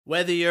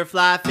Whether you're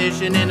fly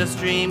fishing in a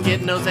stream,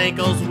 getting those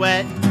ankles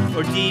wet,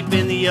 or deep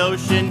in the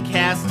ocean,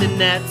 casting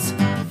nets,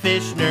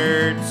 fish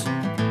nerds.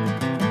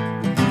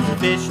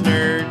 Fish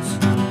nerds.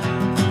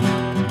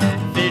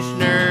 Fish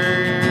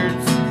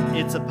nerds.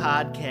 It's a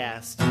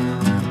podcast.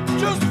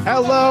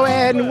 Hello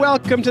and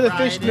welcome to the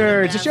Fish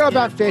Nerds, a show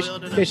about fish,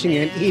 fishing,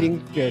 and eating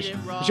fish.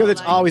 A show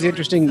that's always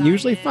interesting,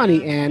 usually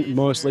funny, and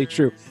mostly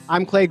true.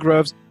 I'm Clay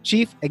Groves,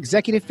 Chief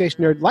Executive Fish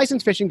Nerd,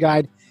 Licensed Fishing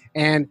Guide,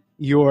 and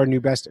your new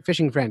best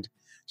fishing friend.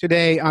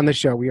 Today on the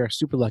show, we are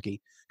super lucky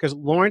because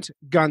Lawrence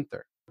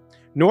Gunther,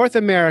 North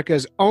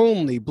America's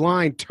only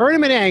blind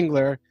tournament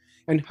angler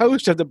and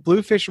host of the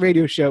Bluefish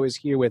Radio Show, is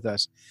here with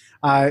us.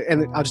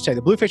 And I'll just tell you,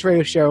 the Bluefish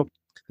Radio Show,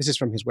 this is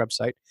from his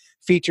website,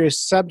 features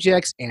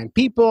subjects and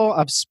people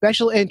of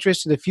special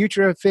interest to the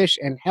future of fish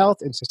and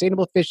health and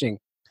sustainable fishing.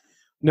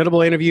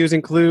 Notable interviews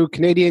include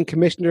Canadian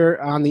Commissioner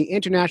on the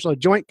International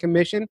Joint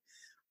Commission,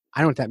 I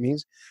don't know what that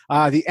means,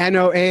 the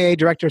NOAA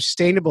Director of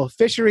Sustainable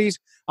Fisheries,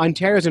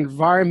 Ontario's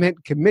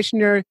Environment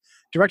Commissioner,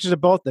 directors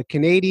of both the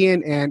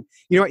Canadian and,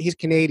 you know what, he's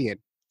Canadian.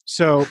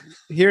 So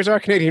here's our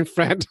Canadian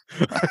friend,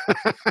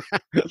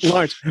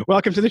 Lawrence.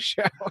 Welcome to the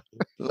show.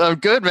 I'm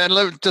good, man.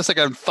 Just like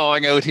I'm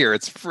thawing out here.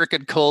 It's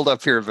freaking cold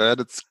up here, man.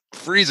 It's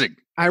freezing.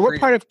 All right, what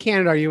part of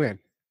Canada are you in?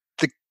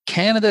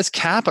 Canada's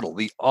capital,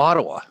 the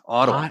Ottawa.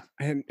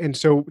 And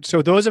so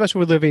those of us who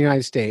live in the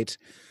United States,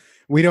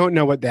 we don't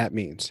know what that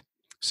means.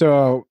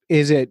 So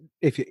is it,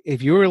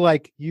 if you were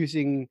like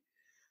using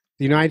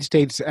the United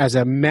States as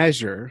a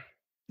measure,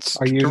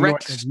 are you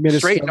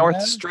straight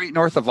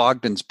north of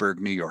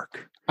Ogdensburg, New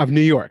York? Of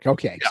New York,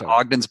 okay. Yeah, so.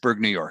 Ogdensburg,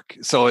 New York.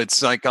 So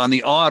it's like on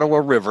the Ottawa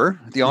River.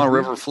 The Ottawa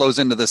River flows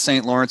into the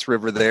St. Lawrence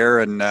River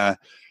there,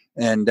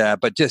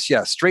 but just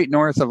straight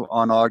north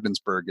on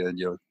Ogdensburg, and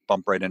you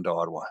bump right into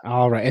Ottawa.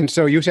 All right, and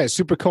so you said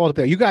super cold up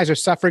there. You guys are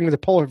suffering with the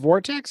polar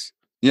vortex?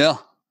 Yeah.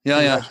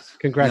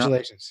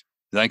 Congratulations. Yeah.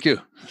 Thank you.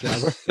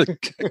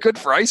 Good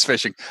for ice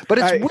fishing, but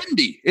it's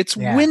windy. It's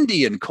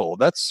windy and cold.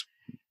 That's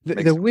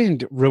the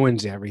wind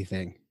ruins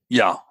everything.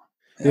 Yeah.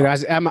 You know,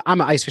 I'm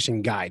an ice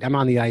fishing guide. I'm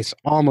on the ice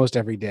almost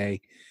every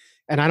day,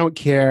 and I don't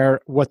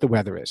care what the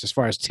weather is as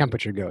far as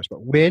temperature goes.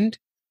 But wind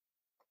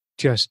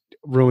just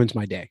ruins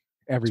my day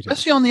every time.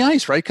 Especially on the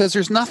ice, right? Because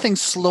there's nothing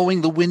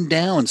slowing the wind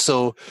down.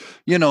 So,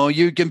 you know,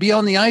 you can be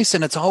on the ice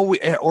and it's always,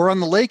 or on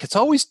the lake, it's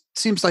always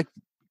seems like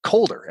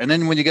colder. And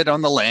then when you get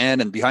on the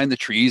land and behind the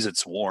trees,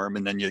 it's warm.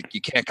 And then you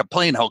can't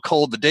complain how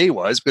cold the day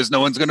was because no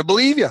one's going to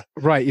believe you.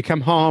 Right. You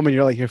come home and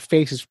you're like, your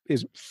face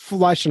is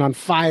flush and on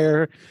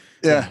fire.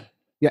 Yeah.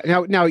 Yeah.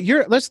 Now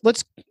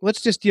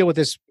let's just deal with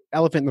this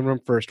elephant in the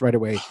room first right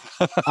away.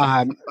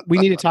 We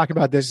need to talk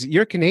about this.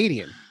 You're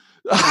Canadian.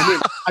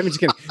 I'm just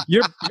kidding.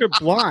 You're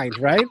blind,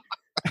 right?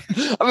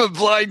 I'm a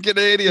blind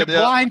Canadian.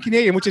 Blind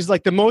Canadian, which is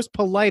like the most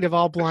polite of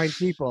all blind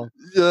people.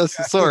 Yes.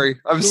 Sorry.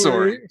 I'm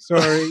sorry.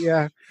 Sorry.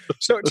 Yeah.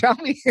 So tell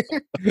me,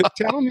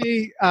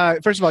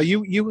 first of all,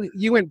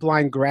 you went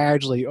blind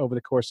gradually over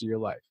the course of your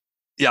life.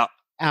 Yeah.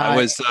 I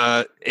was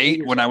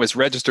 8 when I was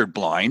registered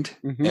blind,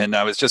 and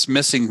I was just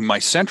missing my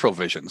central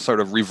vision, sort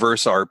of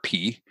reverse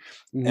RP.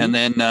 And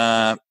then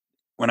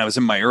when I was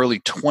in my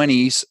early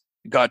 20s,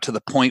 got to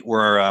the point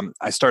where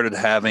I started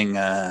having,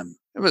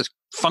 it was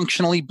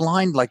functionally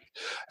blind. Like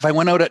if I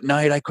went out at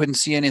night, I couldn't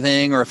see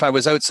anything, or if I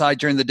was outside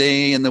during the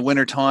day in the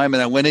wintertime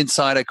and I went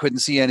inside, I couldn't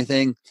see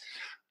anything.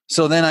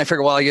 So then I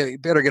figured, well, you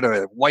better get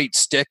a white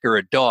stick or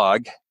a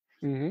dog.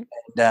 And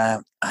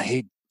I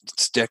hate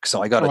sticks,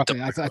 so I got a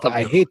dog.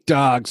 I hate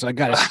dogs, so I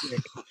got a stick.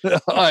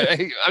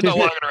 I'm not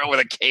walking around with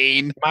a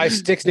cane. My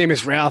stick's name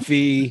is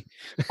Ralphie.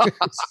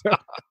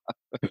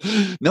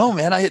 No,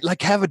 man, I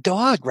like have a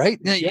dog, right?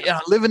 Yeah,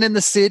 living in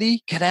the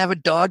city, can I have a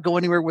dog, go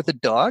anywhere with a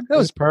dog? That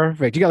was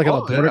perfect. You got like a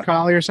border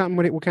collie or something?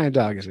 What kind of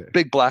dog is it?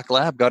 Big black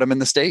lab. Got him in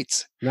the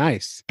States.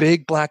 Nice.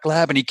 Big black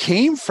lab. And he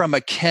came from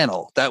a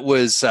kennel that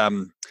was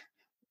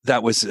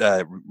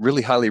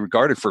really highly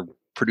regarded for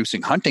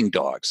producing hunting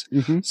dogs.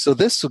 So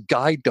this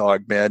guide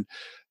dog, man,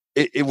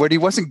 when he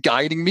wasn't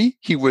guiding me,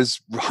 he was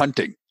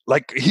hunting.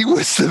 Like he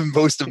was the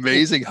most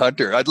amazing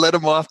hunter. I'd let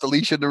him off the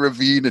leash in the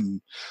ravine, and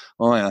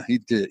he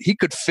did. He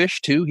could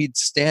fish too. He'd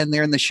stand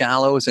there in the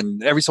shallows,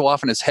 and every so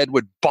often his head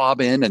would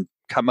bob in and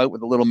come out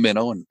with a little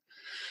minnow. And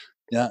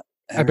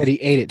I bet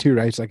he ate it too,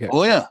 right? It's like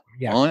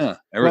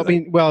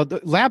everything. Well, the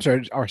labs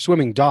are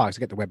swimming dogs. They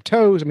got the webbed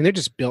toes. I mean, they're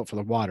just built for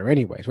the water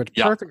anyway. So it's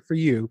perfect for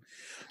you.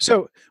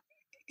 So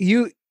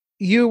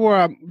you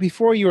were,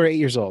 before you were 8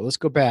 years old, let's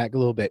go back a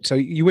little bit. So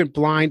you went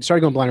blind,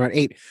 started going blind around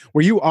 8.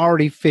 Were you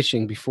already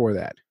fishing before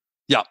that?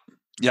 Yeah.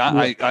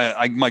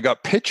 I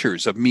got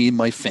pictures of me and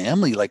my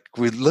family. Like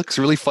it looks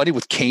really funny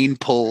with cane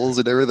poles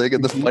and everything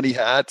and the funny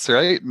hats,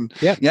 right? And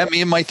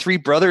me and my 3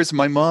 brothers,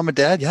 my mom and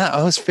dad. Yeah,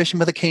 I was fishing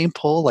with a cane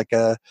pole, like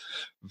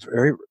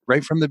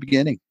right from the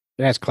beginning.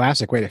 That's a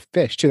classic way to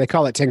fish too. They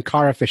call it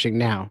tenkara fishing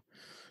now.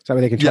 So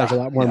they can charge a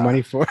lot more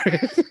money for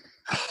it.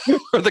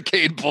 Or the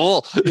cane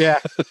pole. Yeah.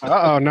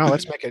 No,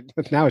 let's make it.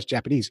 Now it's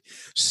Japanese.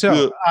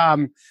 So,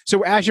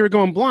 so as you were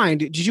going blind,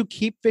 did you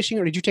keep fishing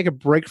or did you take a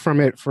break from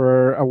it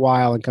for a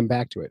while and come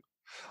back to it?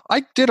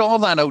 I did all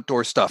that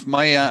outdoor stuff.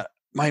 My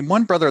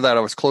one brother that I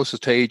was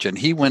closest to age, and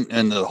he went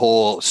in the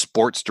whole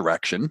sports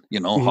direction,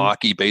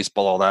 hockey,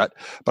 baseball, all that.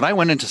 But I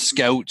went into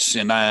scouts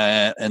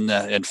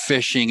and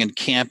fishing and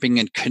camping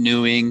and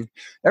canoeing,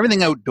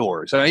 everything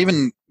outdoors. I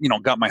even,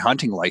 got my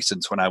hunting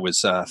license when I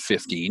was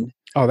 15.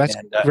 Oh, that's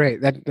great.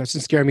 That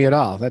doesn't scare me at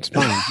all. That's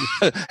fine.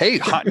 Hey,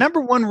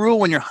 number one rule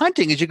when you're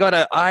hunting is you got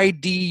to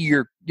ID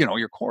your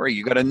quarry.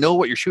 You got to know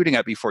what you're shooting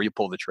at before you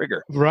pull the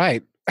trigger.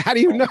 Right. How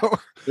do you know?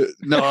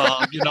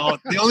 No,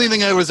 the only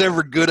thing I was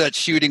ever good at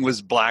shooting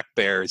was black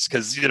bears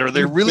because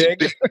they're really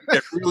big,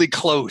 they're really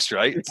close,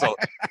 right? So,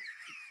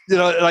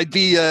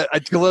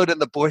 I'd go out in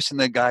the bush and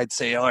the guy'd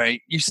say, "All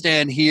right, you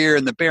stand here,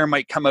 and the bear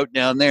might come out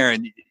down there,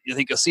 and you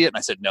think you'll see it?" And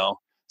I said, "No."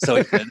 So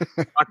he said,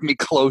 walk me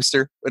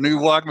closer. And he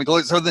walked me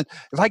closer. So then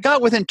if I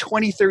got within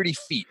 20, 30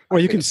 feet. Well,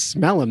 you can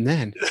smell them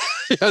then.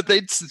 Yeah,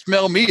 they'd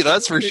smell me,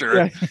 that's for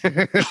sure.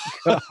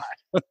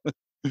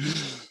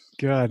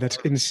 God, that's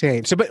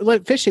insane. So,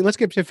 but fishing, let's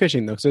get to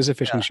fishing though. So there's a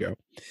fishing show.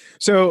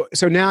 So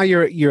now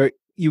you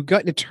got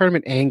into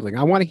tournament angling.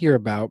 I want to hear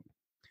about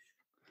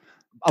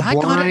a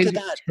blind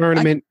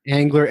tournament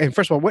angler. And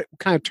first of all, what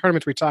kind of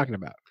tournaments are we talking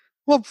about?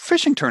 Well,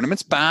 fishing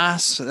tournaments,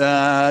 bass,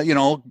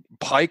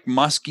 pike,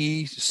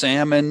 muskie,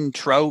 salmon,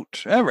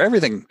 trout,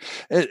 everything.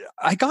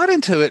 I got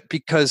into it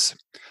because,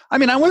 I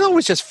was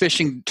always just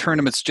fishing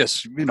tournaments,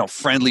 just,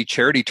 friendly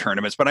charity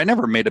tournaments, but I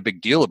never made a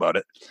big deal about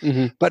it.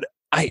 Mm-hmm. But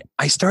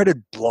I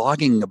started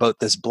blogging about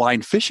this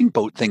blind fishing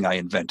boat thing I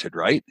invented,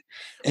 right?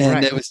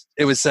 And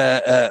it was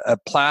a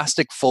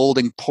plastic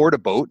folding porta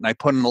boat, and I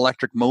put an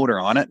electric motor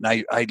on it, and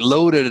I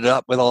loaded it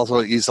up with all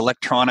these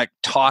electronic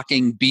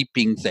talking,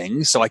 beeping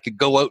things, so I could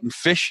go out and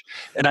fish.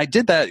 And I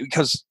did that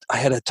because I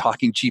had a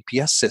talking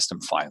GPS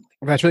system finally.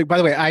 That's really. By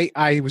the way,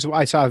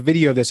 I saw a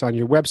video of this on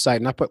your website,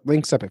 and I put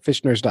links up at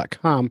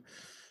fishnerds.com.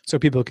 So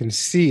people can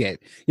see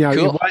it.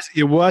 Cool.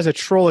 It was a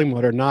trolling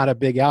motor, not a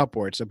big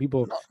outboard. So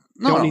people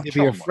don't need to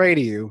be afraid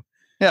of you.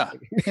 Yeah.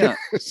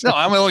 No,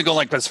 I'm only going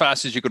like as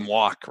fast as you can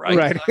walk, right?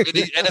 Right.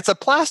 And it's a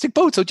plastic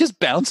boat, so it just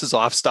bounces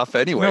off stuff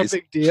anyways. No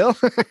big deal.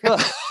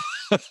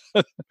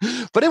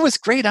 But it was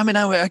great.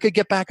 I could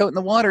get back out in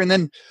the water, and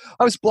then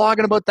I was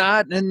blogging about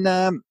that,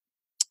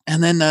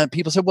 and then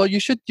people said, well, you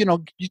should, you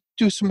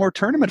do some more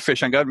tournament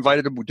fishing. I got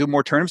invited to do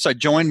more tournaments. So I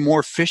joined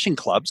more fishing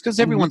clubs because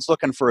everyone's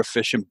looking for a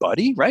fishing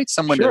buddy, right?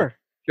 Someone to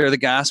share the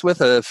gas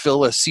with,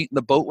 fill a seat in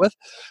the boat with.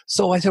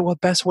 So I said, well,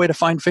 best way to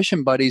find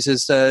fishing buddies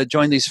is to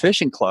join these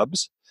fishing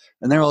clubs.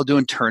 And they're all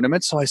doing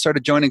tournaments. So I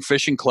started joining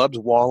fishing clubs,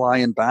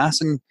 walleye and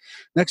bass. And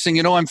next thing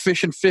you know, I'm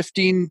fishing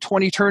 15,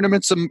 20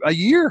 tournaments a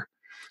year.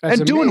 That's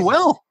and amazing.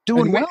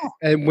 Doing well.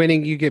 And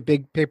winning, you get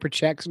big paper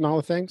checks and all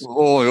the things?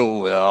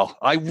 Oh, well,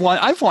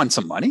 I've won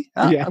some money.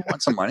 I've won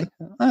some money.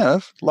 I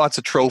have lots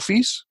of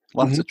trophies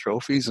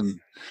and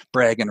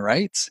bragging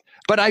rights.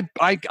 But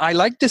I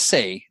like to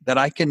say that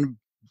I can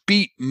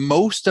beat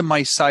most of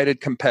my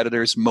sighted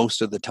competitors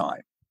most of the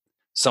time.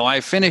 So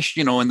I finished,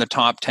 in the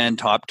top 10,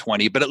 top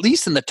 20, but at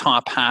least in the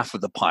top half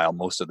of the pile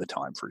most of the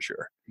time for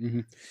sure.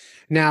 Mm-hmm.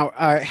 Now,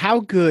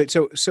 how good?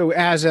 So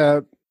as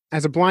a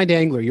blind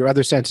angler, your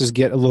other senses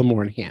get a little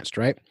more enhanced,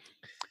 right?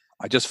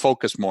 I just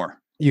focus more.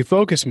 You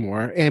focus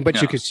more,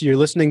 but you're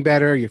listening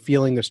better. You're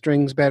feeling the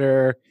strings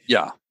better.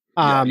 Yeah.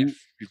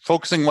 You're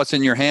focusing what's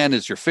in your hand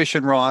is your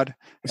fishing rod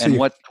and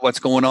what's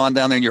going on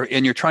down there.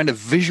 And you're trying to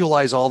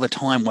visualize all the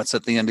time what's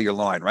at the end of your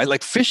line, right?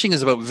 Like fishing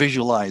is about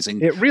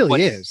visualizing. It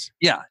really is.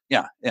 Yeah.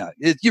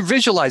 You're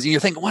visualizing. You're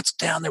thinking, what's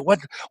down there? What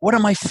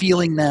am I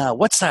feeling now?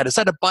 What's that? Is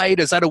that a bite?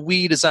 Is that a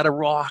weed? Is that a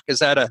rock? Is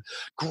that a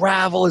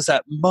gravel? Is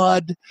that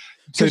mud?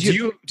 So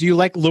do you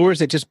like lures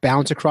that just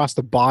bounce across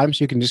the bottom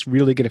so you can just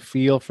really get a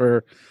feel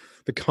for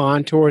the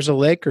contours of the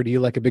lake, or do you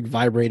like a big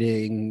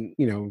vibrating,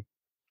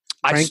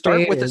 I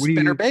start with a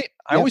spinner bait.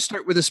 I always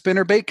start with a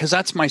spinner bait because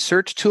that's my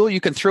search tool.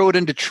 You can throw it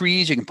into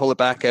trees. You can pull it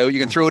back out. You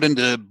can throw it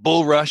into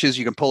bulrushes.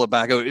 You can pull it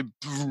back out. It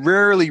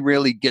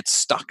rarely gets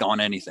stuck on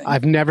anything.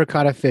 I've never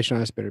caught a fish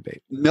on a spinner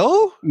bait.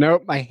 No?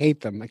 Nope. I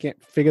hate them. I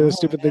can't figure those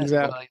stupid things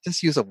out. Well,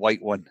 just use a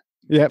white one.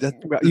 Yeah.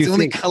 You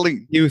think.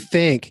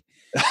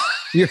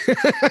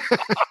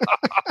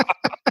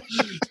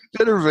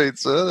 Spinner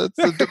baits. To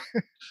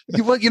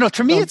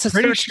me, it's a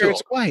search tool.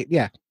 It's white.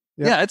 Yeah.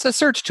 Yeah, it's a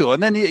search tool,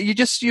 and then you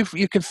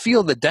can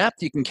feel the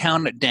depth. You can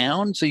count it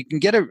down, so you can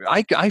get it.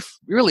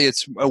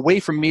 It's a way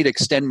for me to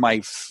extend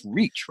my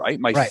reach, right?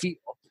 My feel.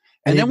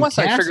 And then once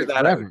I figure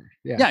that out,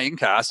 you can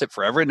cast it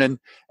forever, and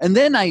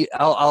then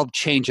I'll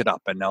change it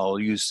up, and I'll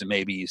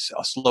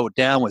slow it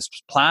down with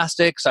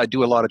plastics. I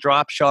do a lot of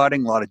drop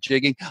shotting, a lot of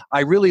jigging. I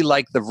really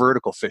like the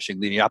vertical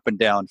fishing, the up and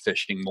down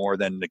fishing, more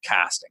than the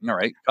casting. All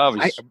right,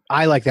 obviously,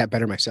 I like that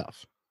better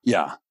myself.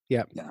 Yeah.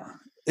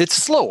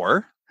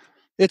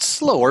 It's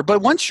slower,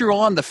 but once you're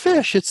on the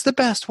fish, it's the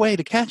best way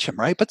to catch them,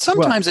 right? But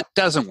sometimes it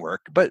doesn't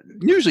work, but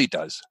usually it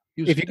does.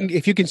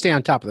 If you can stay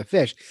on top of the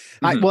fish,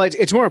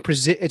 it's more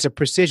it's a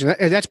precision.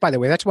 That's, by the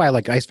way, that's why I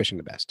like ice fishing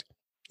the best.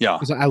 Yeah,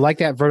 I like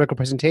that vertical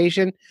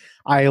presentation.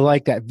 I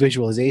like that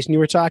visualization you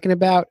were talking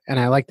about, and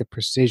I like the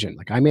precision.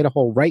 Like I made a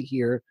hole right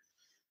here.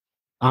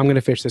 I'm going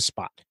to fish this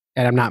spot,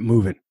 and I'm not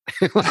moving.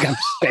 Like I'm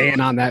staying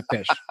on that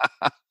fish.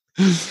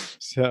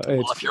 So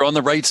if you're on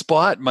the right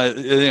spot,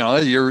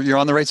 you're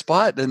on the right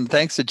spot, and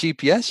thanks to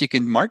GPS, you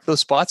can mark those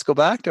spots, go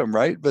back to them,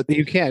 right? But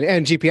you can,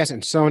 and GPS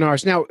and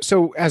sonars. Now,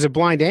 so as a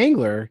blind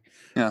angler,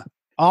 yeah,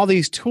 all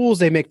these tools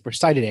they make for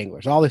sighted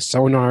anglers, all the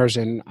sonars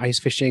and ice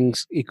fishing,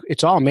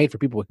 it's all made for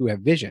people who have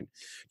vision.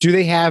 Do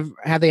they have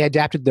they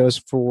adapted those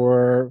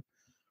for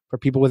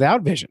people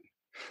without vision?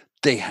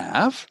 They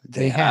have.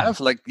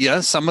 Like,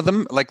 some of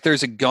them. Like,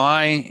 there's a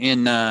guy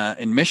in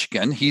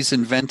Michigan. He's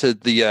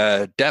invented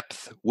the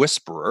depth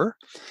whisperer,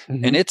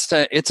 and it's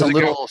a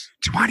little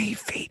 20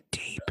 feet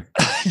deep.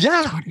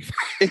 Yeah, 20 feet.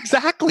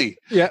 Exactly.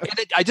 Yeah. And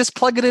I just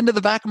plug it into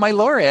the back of my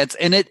Lowrance,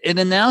 and it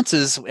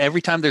announces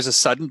every time there's a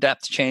sudden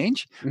depth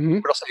change.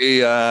 It'll say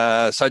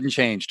sudden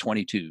change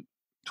 22,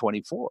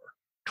 24,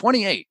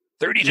 28,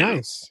 32.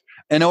 Nice.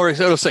 And or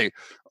it'll say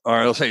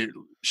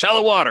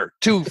shallow water,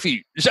 2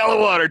 feet, shallow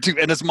water, 2,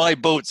 and it's my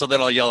boat. So then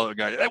I'll yell at the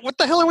guy, what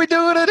the hell are we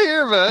doing in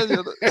here, man?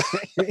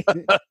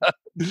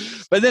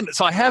 But then,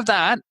 so I have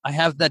that. I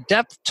have the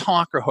depth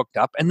talker hooked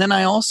up. And then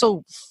I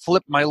also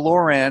flip my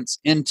Lowrance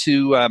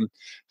into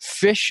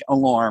fish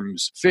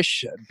alarms,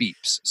 fish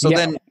beeps. So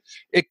then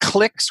it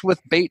clicks with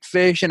bait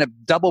fish, and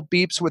it double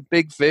beeps with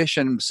big fish,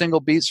 and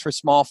single beeps for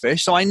small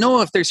fish. So I know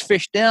if there's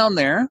fish down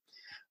there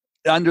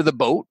under the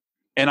boat.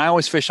 And I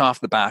always fish off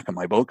the back of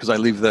my boat because I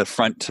leave the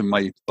front to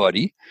my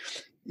buddy,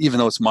 even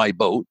though it's my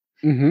boat.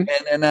 And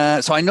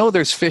then, so I know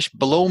there's fish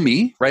below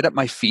me, right at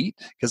my feet,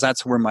 because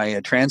that's where my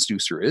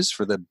transducer is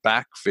for the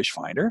back fish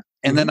finder.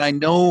 And then I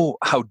know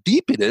how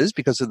deep it is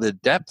because of the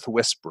depth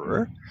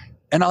whisperer.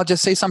 And I'll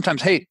just say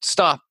sometimes, hey,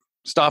 stop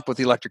with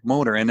the electric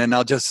motor. And then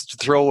I'll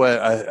just throw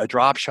a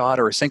drop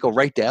shot or a single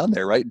right down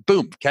there, right?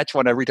 Boom, catch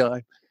one every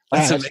time.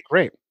 That's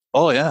great.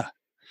 Oh, yeah.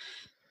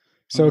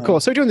 So cool.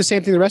 So you're doing the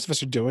same thing the rest of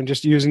us are doing,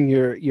 just using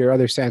your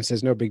other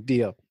senses. No big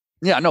deal.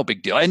 Yeah, no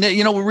big deal. And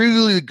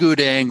really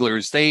good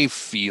anglers, they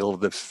feel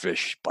the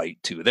fish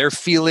bite too. They're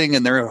feeling,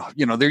 and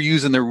they're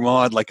using their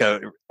rod like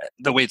the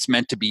way it's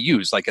meant to be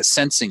used, like a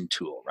sensing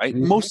tool, right?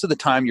 Most of the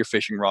time, your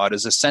fishing rod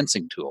is a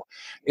sensing tool.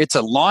 It's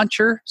a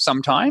launcher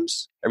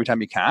sometimes, every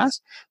time you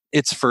cast.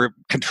 It's for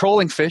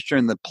controlling fish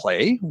during the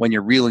play when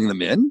you're reeling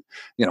them in,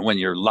 when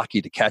you're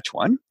lucky to catch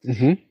one.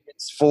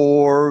 It's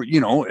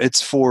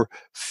for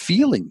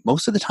feeling.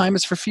 Most of the time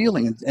it's for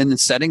feeling and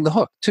setting the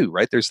hook too,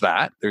 right? There's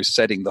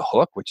setting the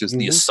hook, which is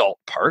the assault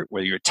part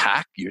where you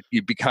attack, you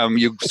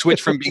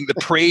switch from being the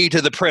prey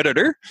to the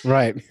predator.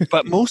 Right.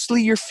 But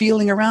mostly you're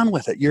feeling around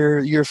with it.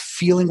 You're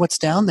feeling what's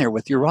down there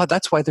with your rod.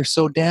 That's why they're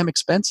so damn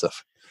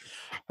expensive.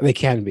 They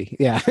can be.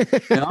 Yeah.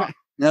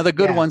 Now the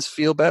good ones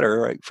feel better,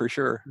 right? For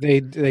sure.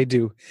 They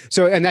do.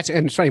 So, and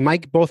it's funny.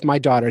 Both my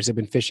daughters have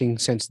been fishing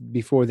since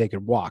before they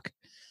could walk.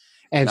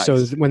 And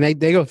so when they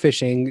go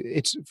fishing,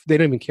 they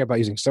don't even care about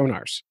using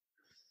sonars.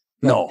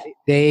 No.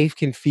 They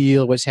can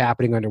feel what's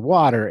happening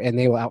underwater, and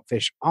they will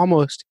outfish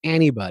almost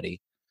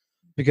anybody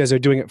because they're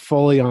doing it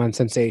fully on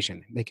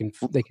sensation. They can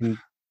feel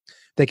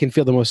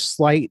the most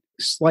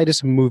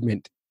slightest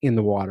movement in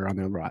the water on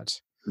their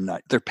rods.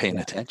 They're paying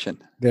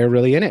attention. They're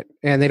really in it,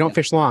 and they don't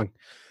fish long.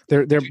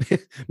 They're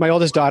my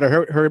oldest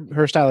daughter,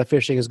 her style of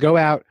fishing is go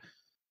out,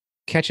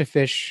 catch a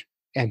fish,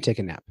 and take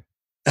a nap.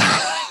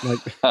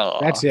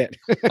 That's it.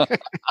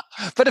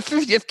 But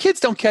if kids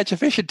don't catch a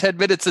fish in 10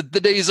 minutes, the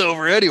day's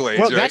over anyways.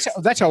 Well, right?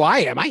 that's how I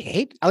am.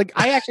 I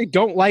actually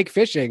don't like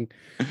fishing.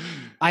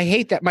 I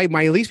hate that. My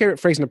least favorite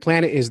phrase on the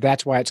planet is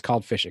 "that's why it's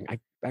called fishing."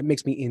 That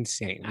makes me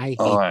insane. I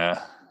hate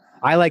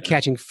I like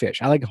catching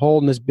fish. I like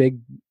holding this big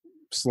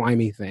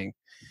slimy thing.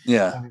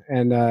 Yeah.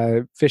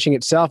 And fishing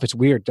itself, it's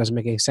weird. Doesn't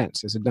make any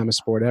sense. It's the dumbest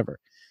sport ever.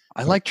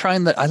 I like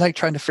trying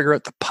to figure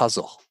out the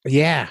puzzle.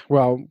 Yeah.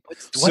 Well,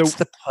 what's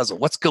the puzzle?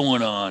 What's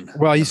going on?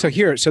 Well,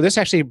 so this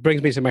actually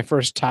brings me to my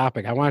first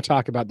topic. I want to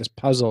talk about this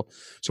puzzle.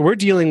 So we're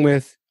dealing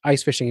with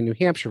ice fishing in New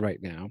Hampshire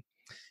right now,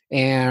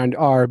 and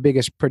our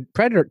biggest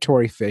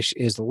predatory fish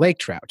is the lake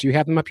trout. Do you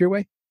have them up your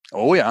way?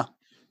 Oh yeah.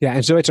 Yeah,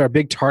 and so it's our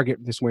big target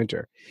this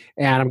winter,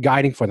 and I'm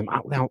guiding for them.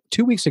 Now,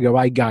 2 weeks ago,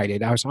 I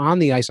guided. I was on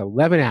the ice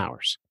 11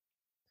 hours,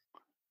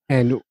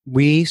 and on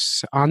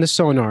the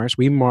sonars,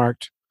 we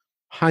marked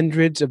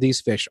hundreds of these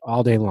fish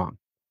all day long,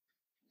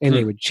 and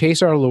they would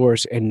chase our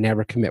lures and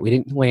never commit. We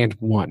didn't land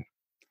one.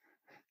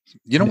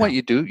 You know what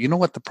you do? You know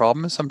what the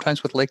problem is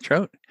sometimes with lake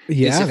trout?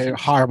 Yeah, they're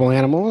horrible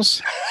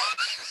animals.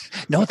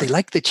 No, they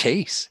like the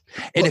chase.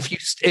 And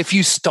if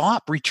you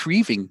stop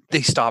retrieving,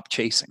 they stop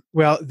chasing.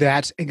 Well,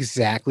 that's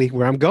exactly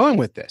where I'm going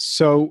with this.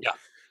 So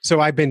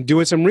I've been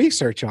doing some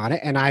research on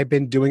it, and I've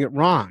been doing it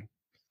wrong.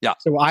 Yeah.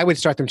 So I would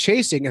start them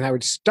chasing, and I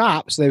would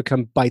stop so they would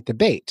come bite the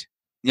bait.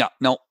 Yeah.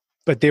 No.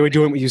 But they were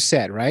doing what you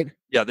said, right?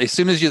 Yeah. As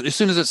soon as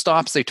it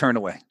stops, they turn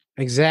away.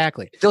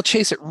 Exactly. They'll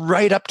chase it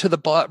right up to the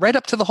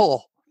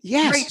hole.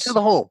 Yes. Right to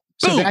the hole.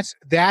 So Boom.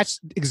 that's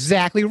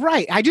exactly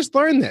right. I just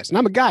learned this, and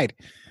I'm a guide.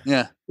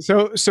 Yeah.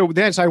 So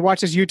I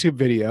watched this YouTube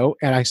video,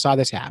 and I saw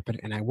this happen,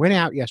 and I went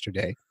out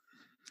yesterday,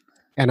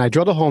 and I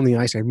drilled a hole in the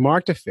ice. I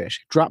marked a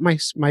fish, dropped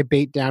my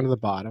bait down to the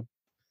bottom,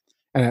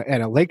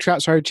 and a lake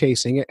trout started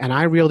chasing it, and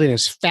I reeled in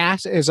as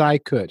fast as I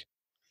could.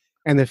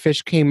 and the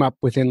fish came up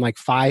within like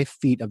 5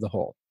 feet of the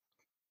hole.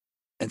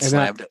 And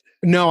slammed it.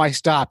 No, I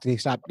stopped, and he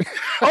stopped.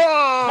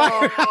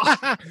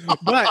 Oh!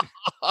 but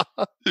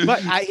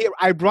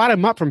I brought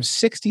him up from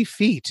 60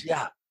 feet.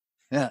 Yeah.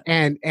 Yeah.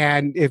 And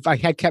if I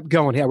had kept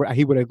going,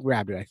 he would have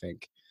grabbed it, I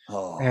think.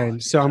 Oh,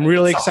 and so I'm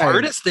really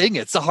excited.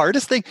 It's the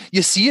hardest thing.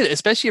 You see it,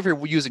 especially if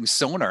you're using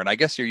sonar, and I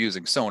guess you're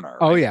using sonar.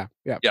 Right? Oh yeah.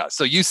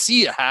 So you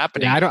see it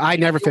happening. Yeah, I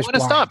never fish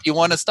blind. You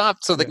want to stop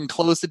so they can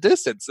close the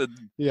distance. And,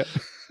 yeah.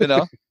 You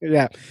know.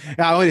 Yeah.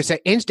 I always say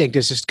instinct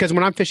is just because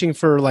when I'm fishing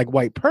for like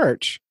white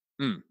perch,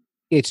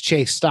 it's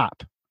chase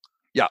stop.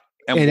 Yeah.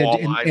 And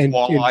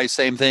walleye,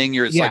 same thing.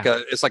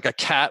 It's like a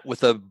cat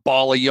with a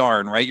ball of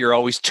yarn, right? You're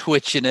always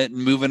twitching it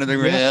and moving it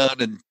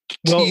around and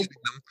teasing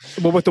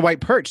them. Well, with the white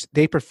perch,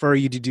 they prefer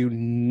you to do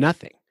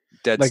nothing.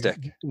 Dead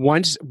stick.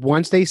 Once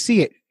they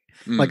see it,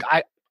 like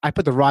I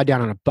put the rod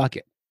down on a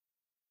bucket.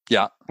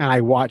 Yeah. And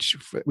I watch.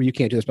 You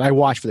can't do this, but I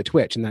watch for the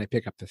twitch, and then I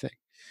pick up the thing.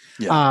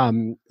 Yeah.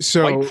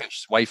 So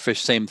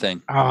whitefish, same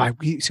thing.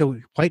 So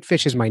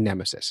whitefish is my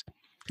nemesis.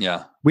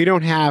 Yeah. We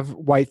don't have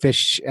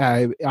whitefish,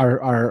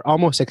 are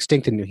almost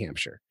extinct in New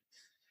Hampshire.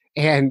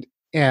 And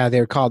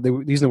they're called,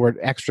 they're using the word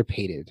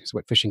extirpated, is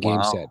what Fish and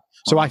Game said.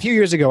 So a few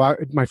years ago,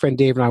 my friend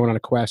Dave and I went on a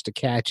quest to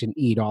catch and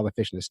eat all the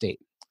fish in the state.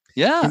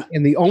 Yeah.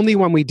 And the only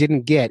one we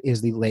didn't get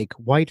is the lake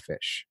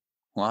whitefish.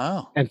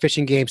 Wow. And Fish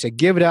and Game said,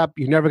 give it up.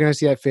 You're never going to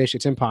see that fish.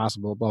 It's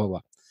impossible, blah, blah,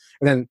 blah.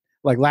 And then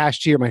like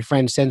last year, my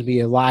friend sends me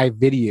a live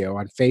video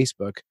on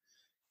Facebook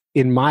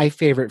in my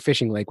favorite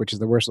fishing lake, which is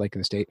the worst lake in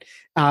the state,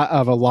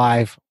 of a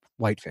live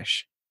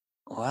whitefish.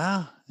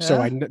 Wow. Yeah.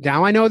 So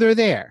now I know they're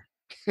there.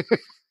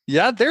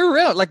 Yeah, they're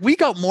around. Like we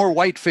got more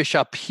whitefish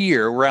up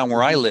here around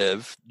where I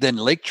live than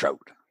lake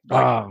trout.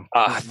 Like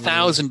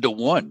 1,000 to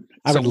 1.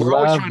 So we're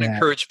always trying to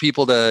encourage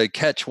people to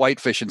catch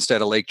whitefish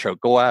instead of lake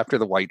trout. Go after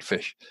the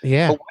whitefish.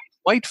 Yeah. But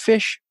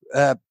whitefish,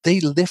 they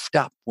lift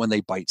up when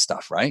they bite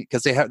stuff, right?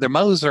 Because they have their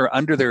mouths are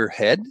under their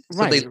head. So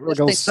right.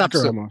 They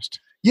sucker almost.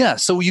 Yeah,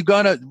 so you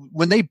gotta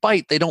when they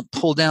bite, they don't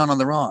pull down on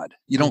the rod.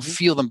 You don't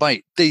feel them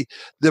bite. The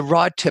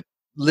rod tip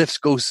lifts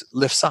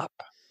up,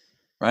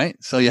 right?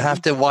 So you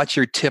have to watch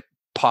your tip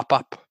pop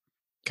up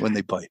when they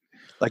bite,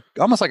 like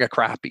almost like a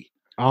crappie.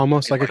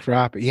 Almost like a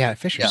crappie. Yeah,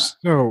 fish are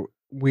so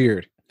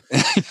weird.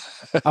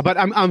 But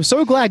I'm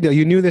so glad though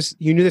you knew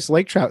this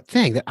lake trout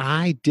thing that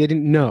I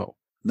didn't know.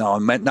 No,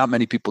 not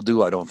many people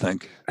do. I don't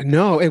think.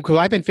 No, because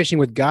I've been fishing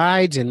with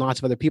guides and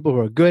lots of other people who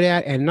are good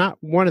at, and not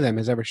one of them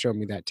has ever shown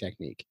me that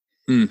technique.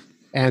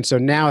 And so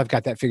now I've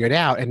got that figured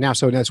out. And now,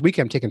 so this week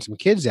I'm taking some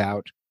kids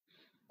out,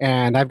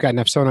 and I've got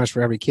enough sonars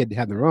for every kid to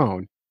have their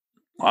own.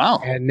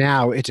 Wow. And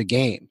now it's a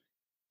game.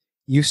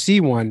 You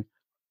see one,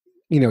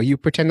 you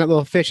pretend that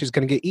little fish is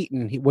going to get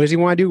eaten. What does he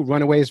want to do?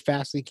 Run away as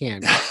fast as he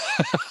can.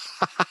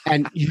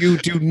 And you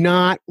do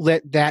not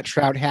let that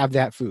trout have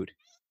that food.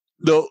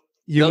 No.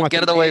 You want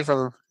get it away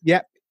from him.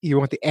 Yep. You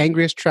want the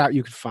angriest trout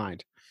you could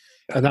find.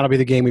 And that'll be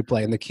the game we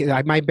play.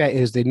 And my bet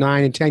is the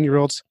 9 and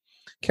 10-year-olds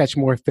catch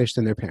more fish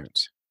than their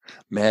parents.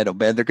 Man, oh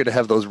man, they're going to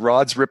have those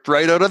rods ripped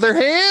right out of their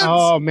hands.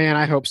 Oh man,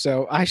 I hope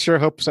so. I sure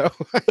hope so.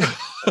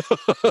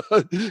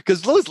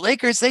 Because those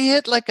Lakers, they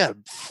hit like a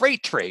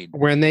freight train.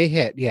 When they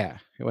hit, yeah.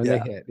 They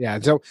hit, yeah.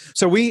 So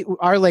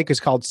our lake is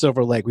called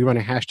Silver Lake. We run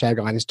a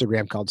hashtag on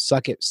Instagram called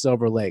Suck It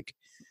Silver Lake.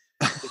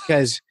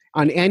 Because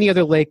on any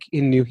other lake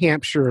in New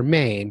Hampshire or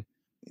Maine,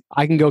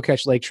 I can go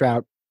catch lake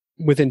trout.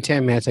 Within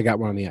 10 minutes, I got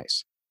one on the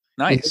ice.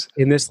 Nice.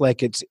 In this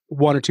lake, it's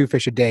 1 or 2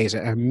 fish a day. Is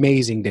an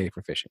amazing day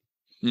for fishing.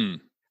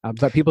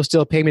 But people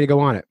still pay me to go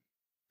on it.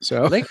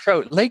 So lake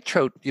trout, they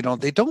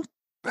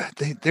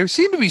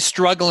seem to be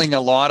struggling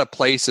a lot of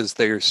places.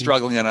 They're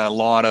struggling in a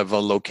lot of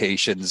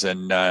locations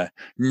and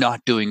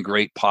not doing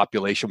great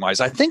population wise.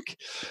 I think,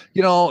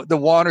 the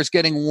water's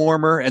getting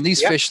warmer and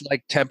these fish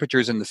like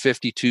temperatures in the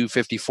 52,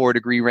 54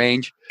 degree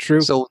range.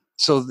 True. So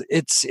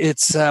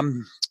it's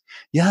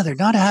they're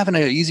not having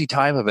an easy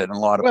time of it in a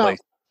lot of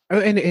places.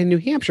 In New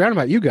Hampshire, I don't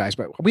know about you guys,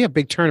 but we have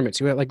big tournaments.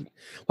 We have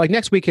like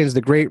next weekend is the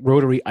Great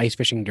Rotary Ice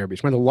Fishing Derby.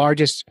 It's one of the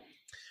largest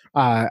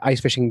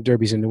ice fishing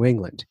derbies in New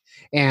England.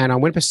 And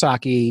on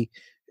Winnipesaukee,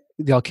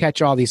 they'll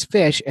catch all these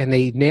fish and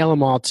they nail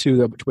them all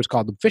to what's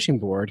called the fishing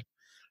board.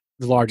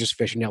 The largest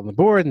fish are nailed on the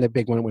board, and the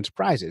big one wins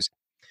prizes.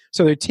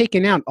 So they're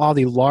taking out all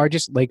the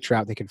largest lake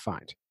trout they can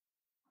find.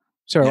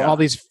 So all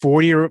these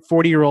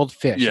 40-year-old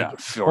fish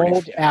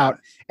pulled out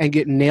and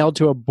get nailed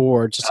to a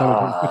board so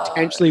someone can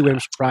potentially win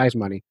prize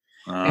money.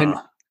 And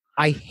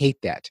I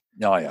hate that.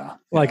 Oh, yeah.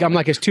 I'm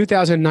like, it's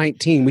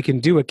 2019. We can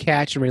do a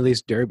catch and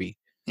release derby.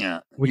 Yeah.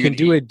 We can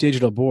do a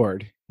digital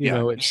board.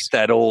 It's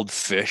that old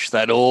fish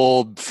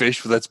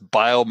that's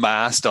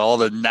biomassed, all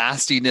the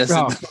nastiness.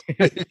 Oh.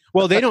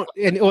 Well, they don't.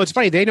 And it's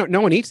funny.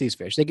 No one eats these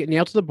fish. They get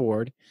nailed to the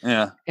board.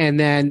 Yeah. And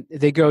then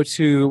they go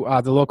to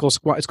the local,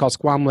 it's called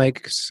Squam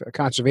Lakes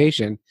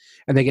Conservation,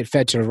 and they get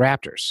fed to the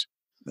raptors.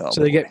 Oh,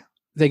 so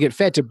they get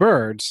fed to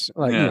birds,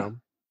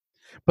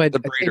 but the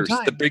breeders,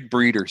 the big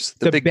breeders,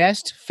 the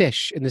best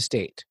fish in the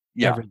state.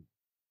 Yeah.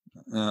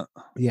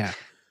 Yeah.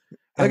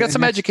 I got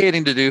some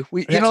educating to do.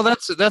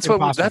 That's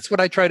what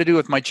I try to do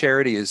with my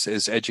charity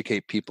is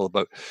educate people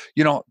about,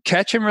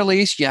 catch and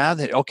release. Yeah.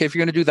 Okay. If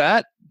you're going to do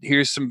that,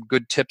 here's some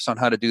good tips on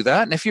how to do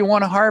that. And if you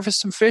want to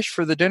harvest some fish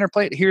for the dinner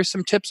plate, here's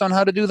some tips on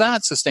how to do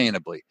that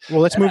sustainably.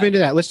 Well, let's move into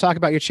that. Let's talk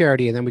about your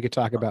charity, and then we could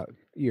talk about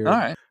your.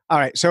 All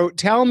right. So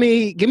give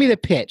me the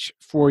pitch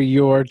for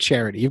your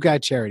charity. You've got a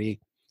charity.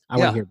 I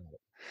want to hear about it.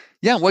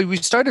 Yeah, well, we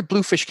started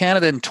Bluefish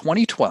Canada in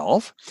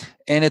 2012,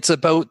 and it's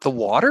about the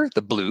water,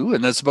 the blue,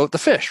 and it's about the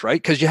fish,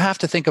 right? Because you have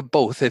to think of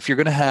both. If you're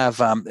going to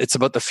have, it's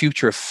about the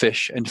future of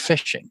fish and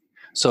fishing.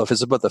 So if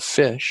it's about the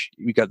fish,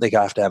 they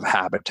have to have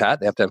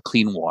habitat, they have to have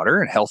clean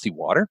water and healthy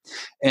water.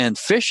 And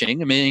fishing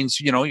means,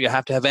 you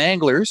have to have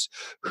anglers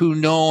who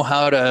know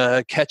how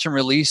to catch and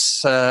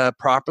release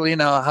properly and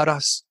know how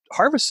to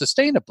harvest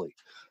sustainably.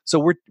 So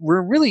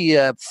we're really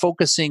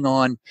focusing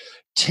on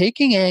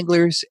taking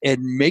anglers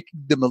and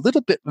making them a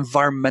little bit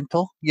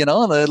environmental,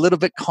 a little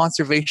bit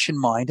conservation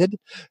minded,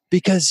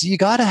 because you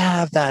got to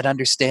have that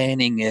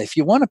understanding. If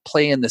you want to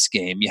play in this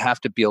game, you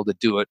have to be able to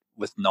do it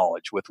with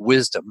knowledge, with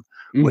wisdom,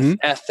 with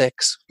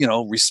ethics,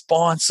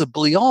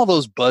 responsibly, all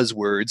those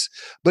buzzwords.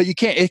 But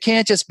it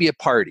can't just be a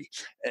party.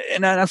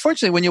 And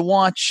unfortunately, when you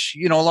watch,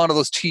 a lot of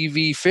those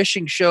TV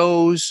fishing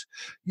shows,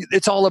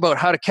 it's all about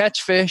how to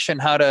catch fish and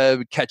how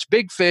to catch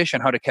big fish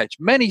and how to catch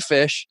many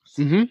fish.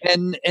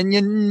 And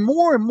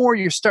more and more,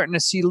 you're starting to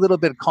see a little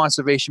bit of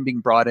conservation being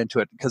brought into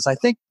it, because I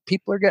think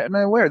people are getting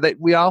aware that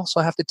we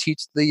also have to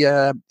teach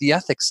the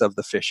ethics of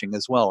the fishing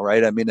as well,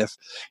 right? I mean,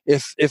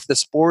 if the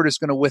sport is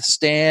going to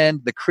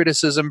withstand the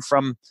criticism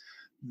from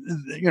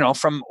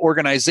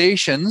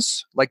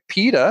organizations like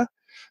PETA,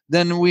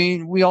 then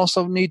we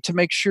also need to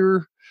make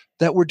sure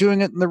that we're doing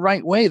it in the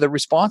right way, the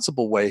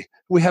responsible way.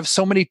 We have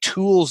so many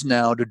tools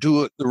now to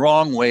do it the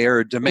wrong way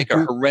or to make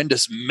a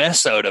horrendous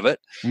mess out of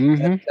it.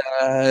 And,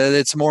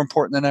 it's more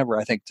important than ever,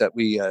 I think, that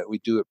we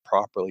do it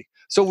properly.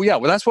 So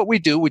that's what we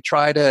do. We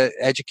try to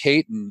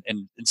educate and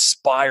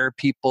inspire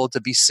people to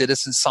be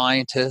citizen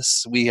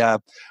scientists.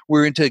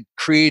 We're into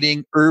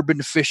creating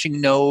urban fishing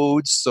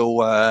nodes,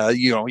 so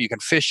you can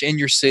fish in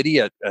your city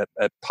at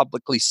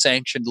publicly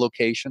sanctioned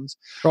locations.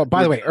 Oh,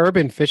 by the way,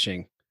 urban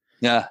fishing.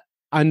 Yeah.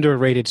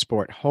 Underrated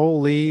sport.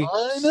 Holy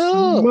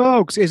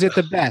smokes. Is it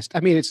the best?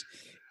 I mean,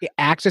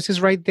 access is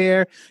right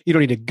there. You don't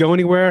need to go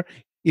anywhere.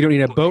 You don't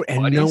need a boat,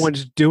 and no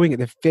one's doing it.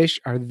 The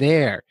fish are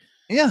there.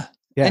 Yeah.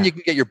 And you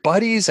can get your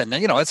buddies, and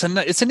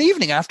it's an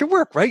evening after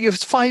work, right? You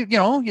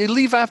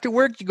leave after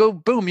work, you go,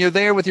 boom, you're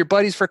there with your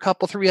buddies for a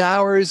couple, 3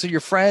 hours, or your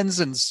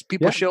friends, and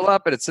people show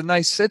up, and it's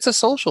a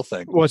social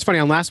thing. Well, it's funny.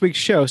 On last week's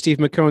show, Steve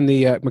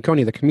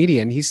McConey, the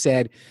comedian, he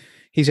said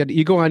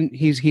you go on.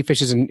 He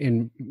fishes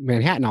in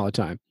Manhattan all the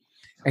time.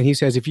 And he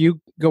says, if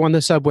you go on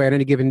the subway on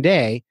any given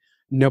day,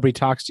 nobody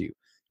talks to you.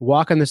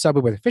 Walk on the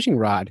subway with a fishing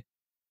rod,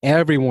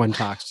 everyone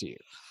talks to you.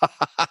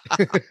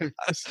 Isn't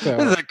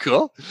that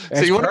cool?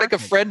 So you want to make a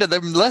friend, and the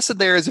lesson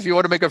there is if you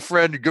want to make a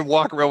friend, you can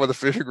walk around with a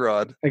fishing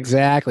rod.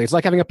 Exactly. It's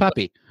like having a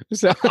puppy.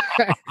 So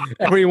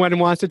everyone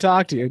wants to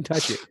talk to you and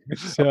touch you.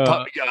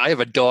 So, I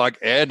have a dog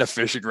and a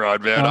fishing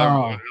rod,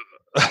 man.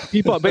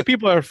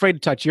 People are afraid to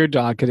touch your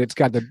dog because it's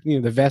got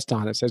the vest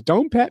on. It says,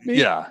 "Don't pet me."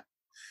 Yeah.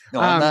 No,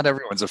 not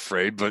everyone's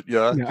afraid, but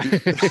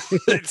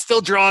it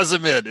still draws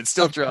them in. It's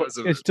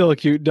still a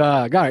cute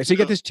dog. All right, so you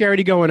get this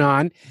charity going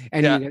on,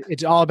 and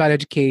it's all about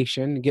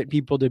education and get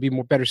people to be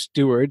better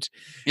stewards.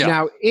 Yeah.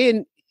 Now,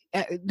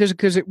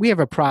 because we have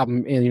a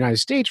problem in the United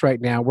States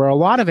right now where a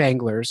lot of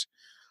anglers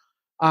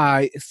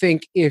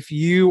think if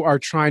you are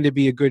trying to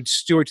be a good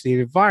steward to the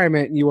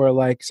environment, you are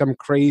like some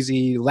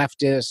crazy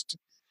leftist,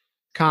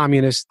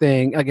 communist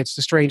thing. Like, it's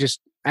the strangest.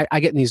 I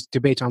get in these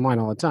debates online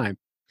all the time.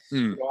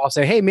 I'll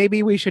say, hey,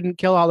 maybe we shouldn't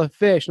kill all the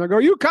fish. And they'll go,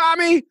 you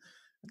commie,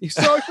 you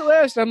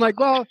socialist. I'm like,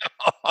 well,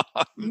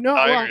 no,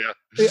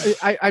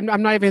 I'm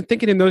not even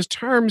thinking in those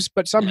terms,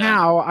 but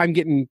somehow I'm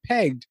getting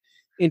pegged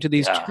into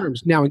these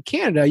terms. Now in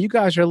Canada, you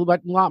guys are a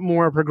lot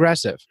more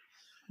progressive.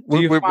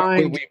 We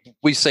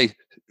say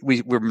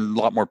we're a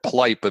lot more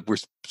polite, but we're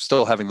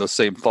still having those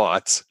same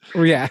thoughts.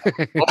 Yeah.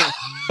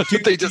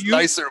 They just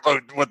nicer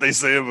about what they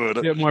say about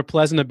it. They're more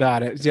pleasant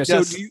about it. Yeah.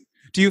 Yes. So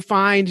do you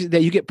find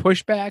that you get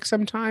pushback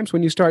sometimes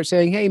when you start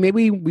saying, hey,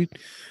 maybe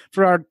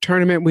for our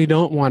tournament, we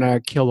don't want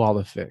to kill all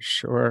the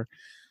fish? Or,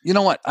 you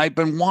know what? I've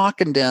been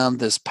walking down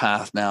this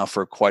path now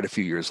for quite a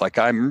few years. Like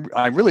I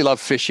really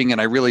love fishing, and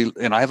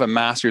I have a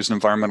master's in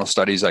environmental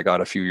studies I got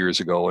a few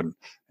years ago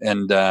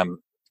and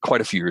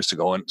quite a few years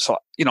ago. And so,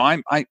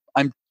 I'm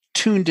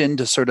tuned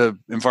into sort of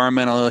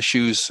environmental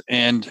issues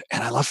and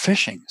I love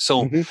fishing.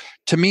 So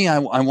to me, I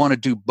want to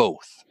do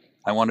both.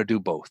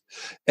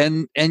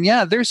 And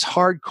there's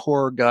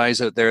hardcore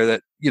guys out there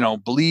that,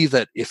 believe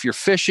that if you're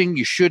fishing,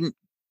 you shouldn't,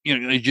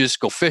 you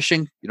just go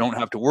fishing. You don't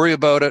have to worry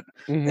about it.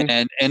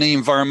 And any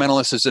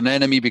environmentalist is an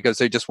enemy because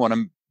they just want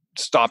to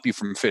stop you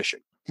from fishing.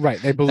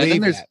 Right. They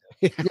believe that.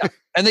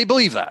 And they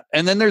believe that.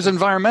 And then there's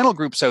environmental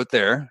groups out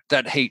there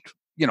that hate,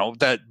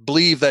 that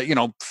believe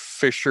that,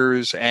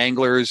 fishers,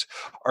 anglers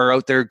are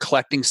out there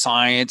collecting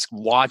science,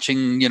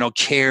 watching,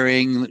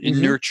 caring,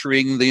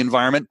 nurturing the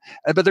environment.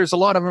 But there's a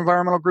lot of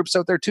environmental groups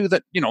out there too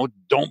that,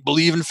 don't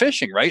believe in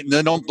fishing, right? And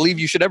they don't believe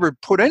you should ever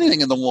put anything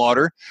in the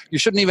water. You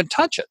shouldn't even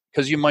touch it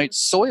because you might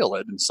soil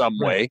it in some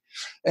way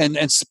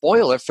and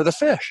spoil it for the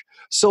fish.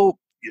 So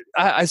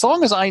as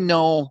long as I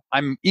know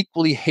I'm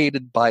equally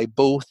hated by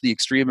both the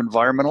extreme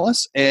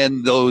environmentalists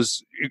and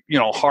those,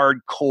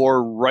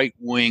 hardcore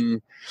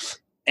right-wing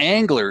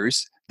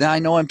anglers, then I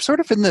know I'm sort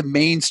of in the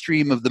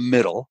mainstream of the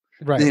middle,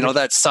 right?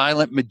 That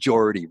silent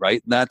majority,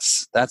 right? And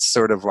that's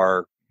sort of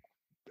our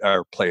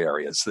play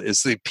areas,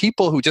 is the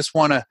people who just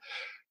want to,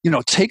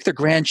 take their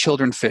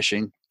grandchildren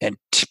fishing and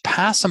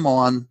pass them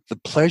on the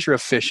pleasure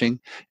of fishing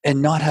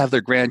and not have their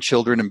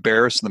grandchildren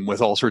embarrass them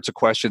with all sorts of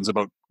questions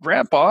about,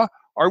 Grandpa,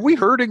 are we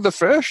hurting the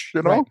fish?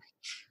 Right.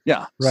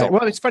 Yeah. Right. So,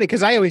 well, it's funny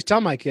because I always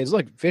tell my kids,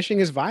 look, fishing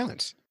is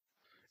violence.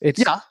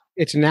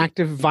 It's an act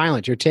of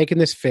violence. You're taking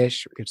this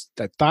fish.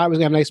 I thought it was going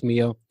to have a nice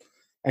meal,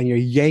 and you're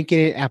yanking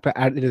it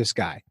out into the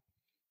sky.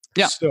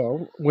 Yeah.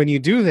 So when you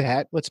do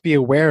that, let's be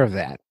aware of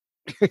that.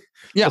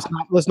 Yeah.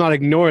 Let's not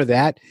ignore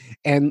that.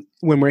 And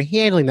when we're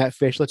handling that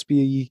fish, let's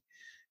be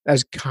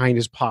as kind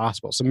as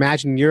possible. So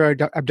imagine you're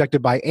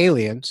abducted by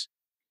aliens.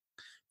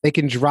 They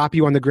can drop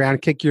you on the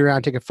ground, kick you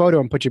around, take a photo,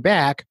 and put you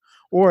back,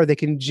 or they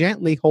can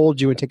gently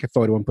hold you and take a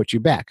photo and put you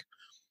back.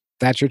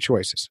 That's your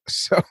choices.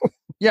 So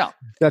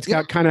that's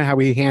kind of how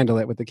we handle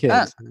it with the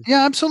kids.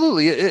 Yeah,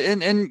 absolutely.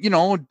 And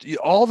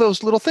all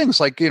those little things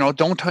like,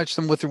 don't touch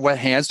them with your wet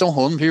hands. Don't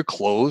hold them to your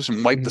clothes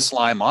and wipe the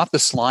slime off. The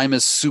slime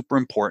is super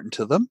important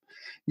to them.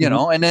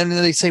 And then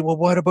they say, well,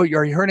 what about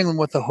are you hurting them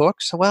with the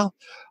hooks? Well,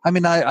 I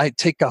mean, I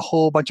take a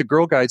whole bunch of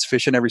girl guides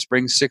fishing every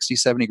spring, 60,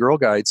 70 girl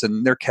guides,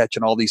 and they're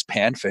catching all these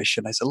panfish.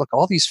 And I said, look,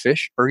 all these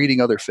fish are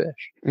eating other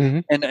fish.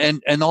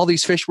 And all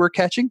these fish we're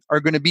catching are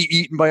going to be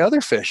eaten by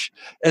other fish.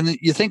 And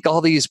you think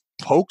all these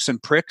pokes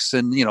and pricks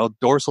and,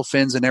 dorsal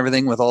fins and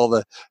everything with all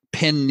the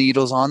pin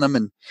needles on them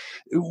and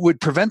it would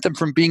prevent them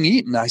from being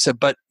eaten. I said,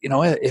 but,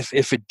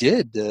 if it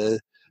did,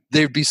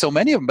 there'd be so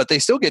many of them, but they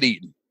still get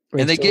eaten.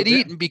 And they get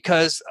eaten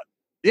because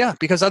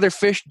other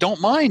fish don't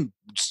mind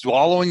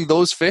swallowing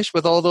those fish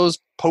with all those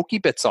pokey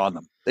bits on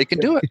them. They can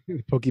do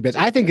it. Pokey bits.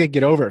 I think they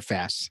get over it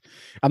fast.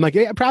 I'm like,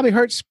 it probably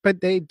hurts, but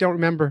they don't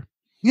remember.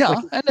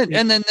 Yeah,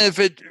 and then if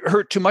it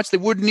hurt too much, they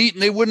wouldn't eat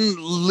and they wouldn't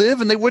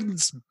live and they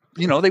wouldn't,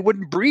 they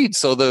wouldn't breed.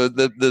 So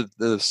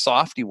the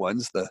softy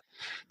ones, the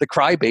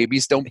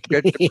crybabies don't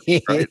get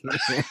right.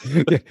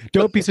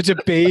 Don't be such a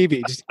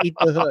baby. Just eat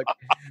the hook.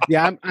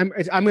 Yeah, I'm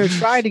going to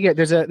try to get.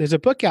 There's a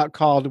book out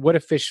called "What a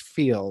Fish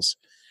Feels."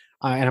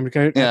 And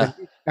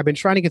I've been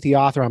trying to get the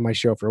author on my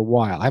show for a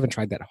while. I haven't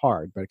tried that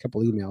hard, but a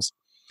couple emails,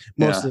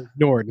 mostly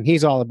ignored. And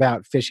he's all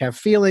about fish have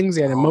feelings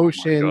and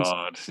emotions. Oh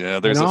my God.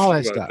 Yeah, there's all a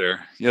that few stuff. out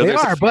there. Yeah,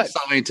 there's a few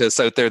scientists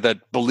out there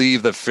that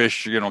believe that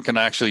fish, can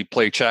actually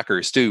play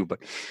checkers too. But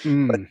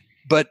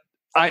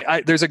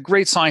there's a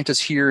great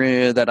scientist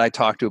here that I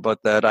talked to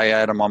about that. I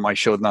had him on my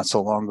show not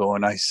so long ago,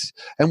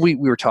 and we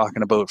were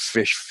talking about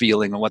fish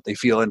feeling and what they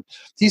feel. And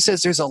he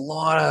says there's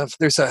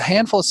a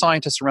handful of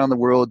scientists around the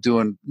world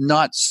doing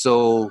not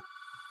so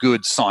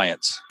good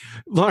science.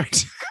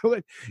 Lawrence,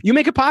 you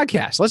make a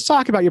podcast. Let's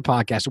talk about your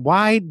podcast.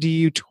 Why do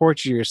you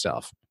torture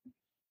yourself?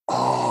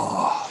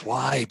 Oh,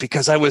 why?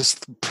 Because I was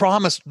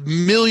promised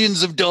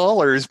millions of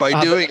dollars by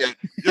doing it.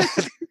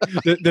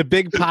 the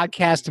big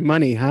podcast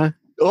money, huh?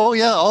 Oh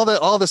yeah,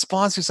 all the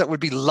sponsors that would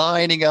be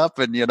lining up,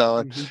 and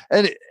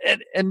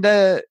and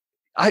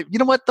I,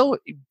 what though,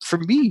 for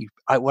me,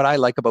 what I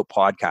like about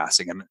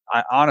podcasting, and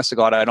I, honest to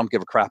God, I don't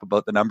give a crap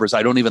about the numbers.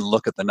 I don't even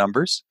look at the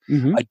numbers.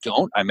 I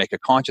don't. I make a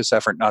conscious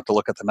effort not to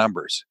look at the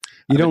numbers.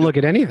 You don't look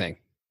at anything.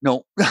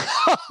 No,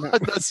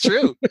 that's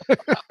true.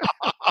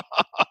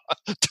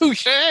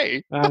 Touche.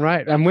 All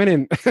right, I'm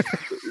winning.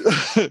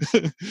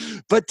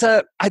 But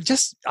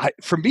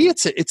for me,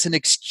 it's an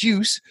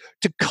excuse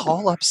to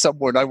call up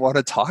someone I want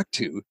to talk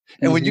to.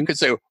 And when you could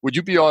say, "Would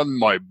you be on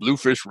my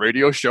Bluefish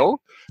radio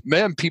show?"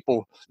 Man,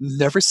 people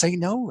never say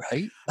no,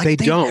 right? Like they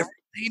don't.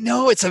 They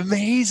know. It's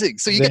amazing.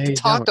 So you get to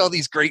talk to all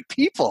these great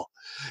people.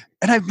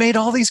 And I've made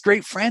all these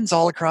great friends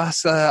all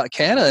across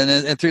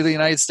Canada and through the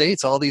United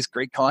States. All these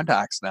great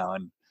contacts now,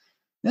 and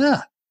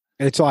yeah.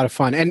 It's a lot of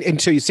fun. And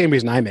so the same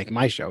reason I make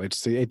my show.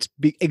 It's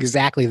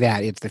exactly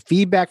that. It's the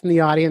feedback from the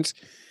audience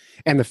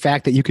and the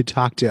fact that you could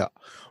talk to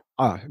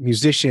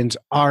musicians,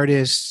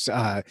 artists,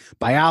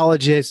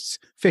 biologists,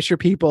 fisher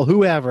people,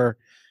 whoever.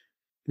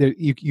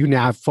 You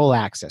now have full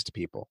access to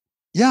people.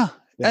 Yeah.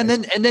 And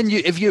then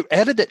if you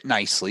edit it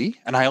nicely,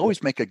 and I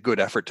always make a good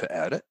effort to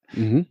edit,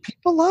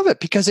 people love it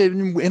because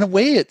in a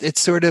way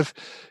it's sort of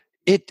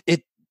it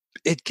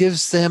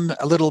gives them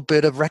a little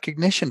bit of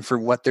recognition for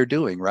what they're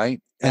doing, right?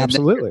 And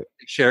absolutely.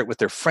 They share it with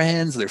their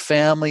friends, their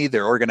family,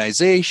 their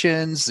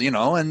organizations,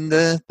 and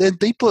then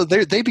people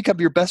they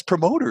become your best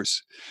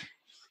promoters.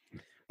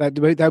 That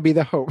would be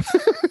the hope.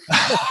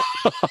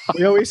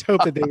 We always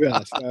hope that they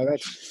will.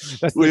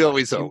 So we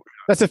always hope.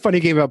 That's a funny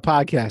game about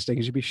podcasting.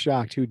 You should be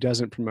shocked who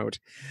doesn't promote.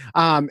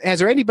 Has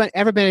there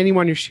ever been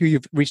anyone who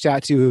you've reached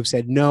out to who've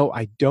said, no,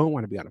 I don't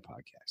want to be on a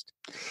podcast?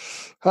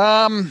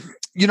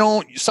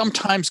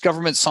 Sometimes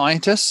government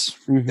scientists,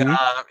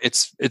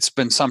 it's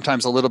been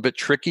sometimes a little bit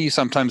tricky.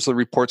 Sometimes the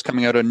reports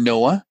coming out of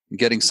NOAA,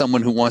 getting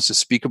someone who wants to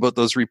speak about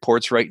those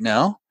reports right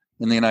now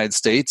in the United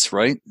States,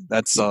 right?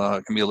 That's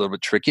can be a little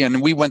bit tricky.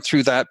 And we went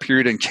through that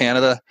period in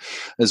Canada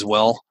as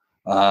well.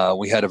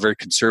 We had a very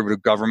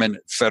conservative government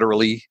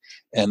federally,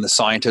 and the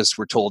scientists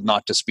were told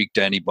not to speak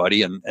to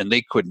anybody, and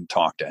they couldn't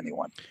talk to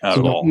anyone at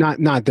all.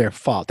 Not their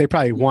fault. They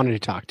probably wanted to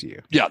talk to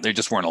you. Yeah, they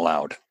just weren't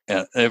allowed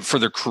for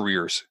their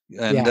careers.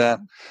 And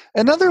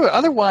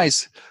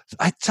otherwise,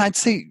 I'd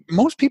say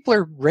most people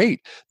are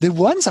great. The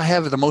ones I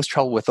have the most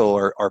trouble with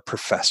are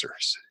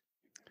professors.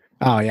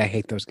 Oh yeah, I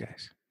hate those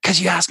guys. Because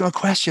you ask them a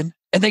question,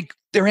 and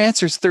their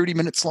answer is 30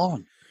 minutes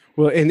long.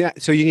 Well,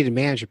 so you need to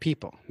manage your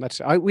people.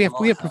 We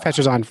have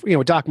professors on.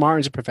 Doc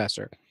Martin's a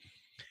professor,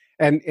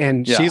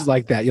 and she's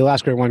like that. You'll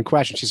ask her one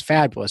question, she's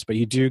fabulous, but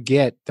you do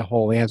get the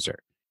whole answer.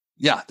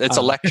 Yeah, it's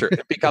a lecture.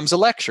 It becomes a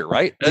lecture,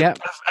 right? Yeah,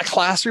 a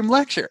classroom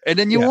lecture, and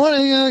then you want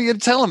to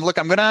tell them, look,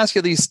 I'm going to ask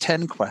you these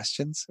 10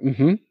 questions,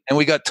 and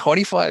we got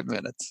 25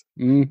 minutes,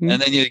 and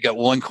then you got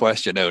one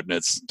question out, and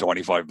it's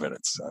 25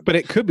 minutes. But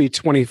it could be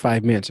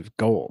 25 minutes of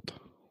gold.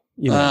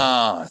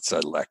 It's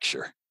a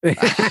lecture.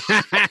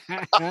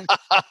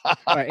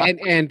 Right,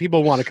 and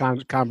people want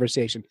a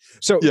conversation.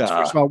 So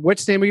first of all,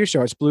 what's the name of your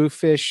show? It's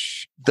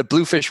Bluefish. The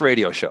Bluefish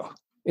Radio Show.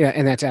 Yeah,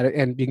 and that's at it,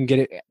 and you can get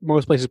it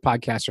most places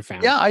podcasts are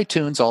found. Yeah,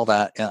 iTunes, all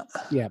that. Yeah.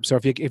 Yeah. So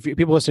if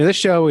people listen to this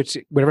show, it's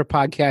whatever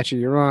podcast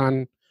you're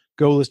on,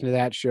 go listen to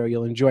that show.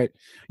 You'll enjoy it.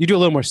 You do a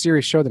little more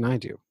serious show than I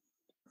do.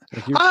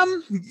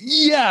 I'm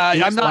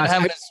not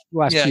having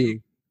last few.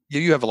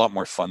 You have a lot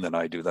more fun than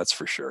I do. That's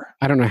for sure.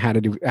 I don't know how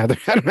to do. I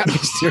don't know how to be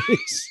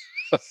serious.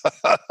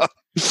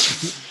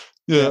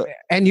 Yeah.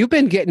 And you've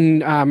been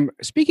getting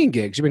speaking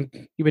gigs. You've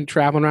been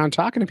traveling around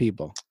talking to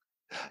people.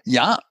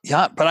 Yeah.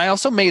 But I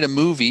also made a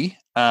movie,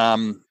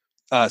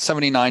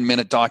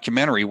 79-minute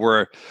documentary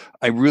where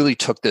I really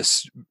took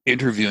this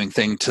interviewing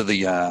thing to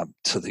the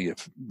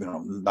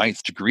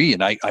ninth degree,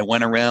 and I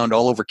went around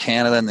all over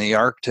Canada and the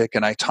Arctic,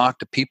 and I talked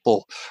to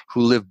people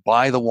who live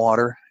by the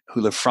water, who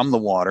live from the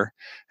water,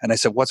 and I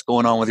said, what's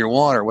going on with your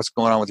water? What's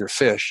going on with your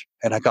fish?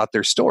 And I got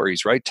their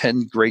stories, right?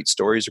 10 great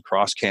stories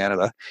across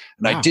Canada.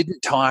 And I didn't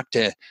talk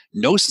to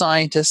no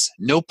scientists,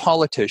 no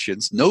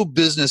politicians, no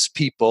business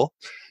people,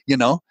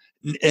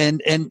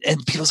 and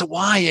people said,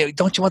 why?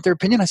 Don't you want their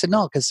opinion? I said,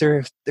 no, because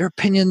their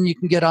opinion you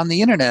can get on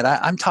the internet.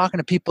 I'm talking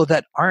to people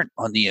that aren't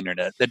on the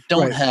internet, that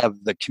don't have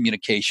the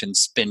communication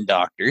spin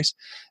doctors.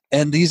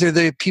 And these are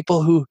the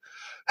people who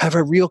have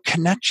a real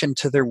connection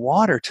to their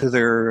water, to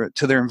their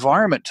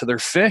environment, to their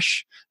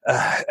fish,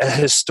 a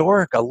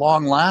historic, a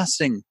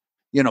long-lasting,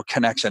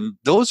 connection.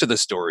 Those are the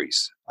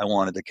stories I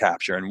wanted to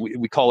capture, and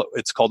we call it.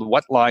 It's called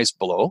What Lies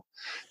Below.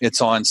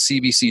 It's on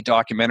CBC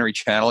Documentary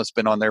Channel. It's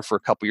been on there for a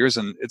couple years,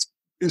 and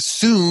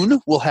soon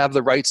we'll have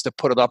the rights to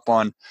put it up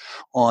on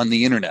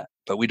the internet.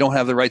 But we don't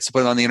have the rights to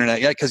put it on the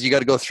internet yet because you got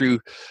to go through,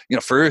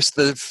 first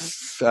the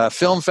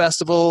film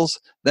festivals,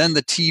 then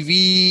the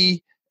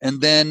TV. And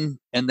then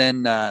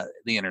the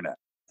internet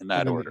in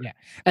that order. Yeah.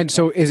 And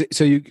so is it,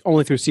 so you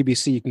only through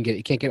CBC you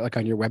can't get it like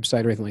on your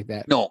website or anything like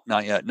that? No,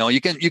 not yet. No, you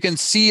can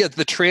see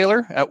the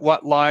trailer at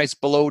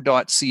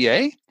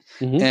whatliesbelow.ca.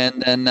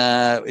 And then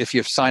if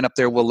you sign up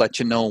there, we'll let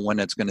you know when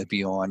it's going to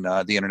be on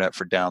the internet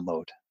for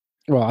download.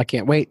 Well, I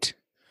can't wait.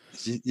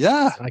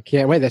 Yeah. I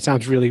can't wait. That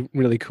sounds really,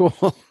 really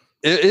cool.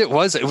 It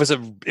was an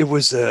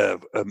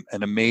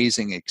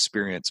amazing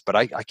experience, but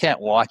I can't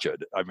watch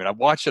it. I mean, I've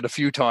watched it a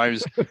few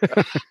times.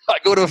 I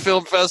go to a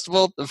film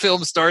festival, the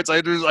film starts,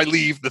 I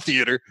leave the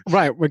theater.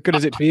 Right. What good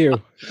is it for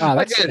you?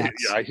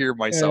 I hear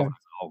myself.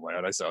 Oh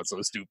man, I sound so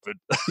stupid.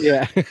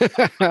 Yeah.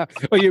 Well,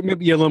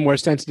 maybe you're a little more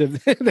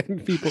sensitive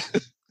than people.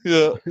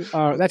 Yeah.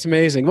 That's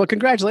amazing. Well,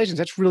 congratulations.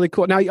 That's really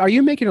cool. Now, are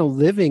you making a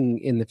living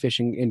in the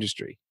fishing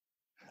industry?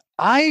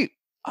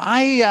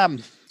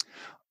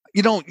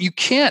 You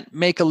can't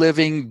make a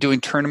living doing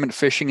tournament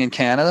fishing in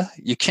Canada.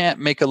 You can't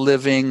make a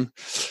living.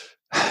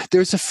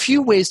 There's a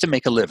few ways to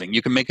make a living.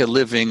 You can make a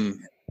living,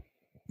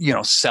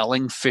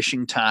 selling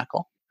fishing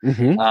tackle.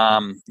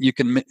 You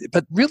can,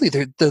 but really,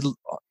 the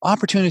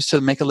opportunities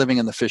to make a living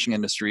in the fishing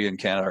industry in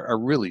Canada are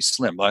really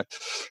slim. I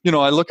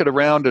look at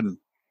around and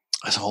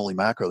I say, holy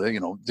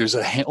mackerel! There's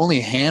only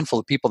a handful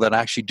of people that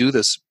actually do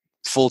this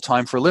full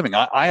time for a living.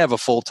 I have a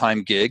full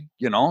time gig,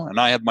 and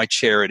I have my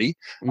charity.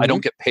 I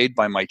don't get paid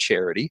by my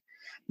charity,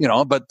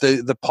 but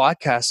the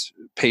podcast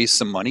pays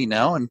some money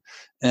now,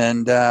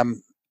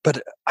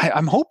 but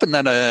I'm hoping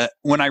that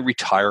when I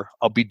retire,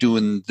 I'll be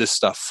doing this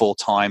stuff full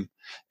time,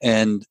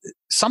 and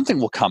something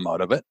will come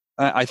out of it.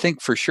 I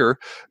think for sure.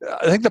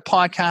 I think the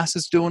podcast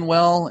is doing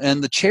well,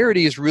 and the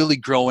charity is really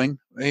growing.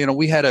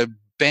 We had a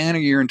banner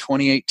year in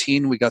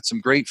 2018. We got some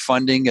great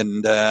funding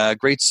and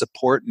great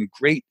support and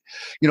great,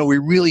 we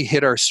really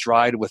hit our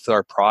stride with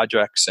our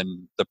projects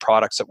and the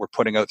products that we're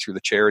putting out through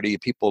the charity.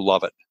 People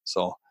love it.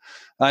 So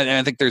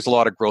I think there's a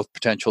lot of growth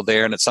potential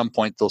there. And at some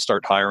point they'll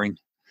start hiring.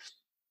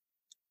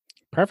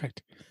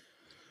 Perfect.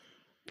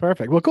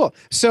 Well, cool.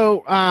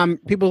 So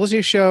people listen to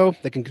your show,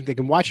 they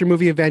can watch your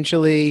movie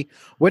eventually.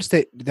 What's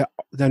the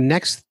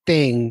next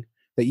thing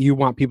that you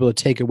want people to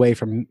take away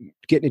from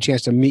getting a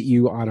chance to meet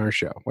you on our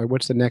show?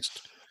 What's the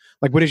next,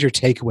 what is your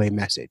takeaway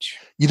message?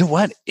 You know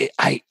what?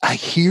 I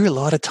hear a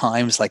lot of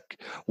times,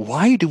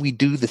 why do we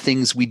do the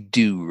things we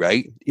do,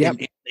 right? Yep.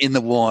 In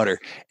the water.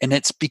 And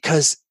it's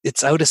because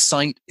it's out of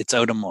sight, it's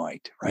out of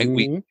mind, right?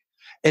 Mm-hmm.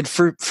 And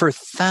for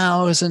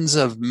thousands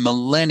of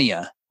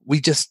millennia, we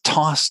just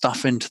tossed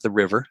stuff into the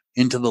river,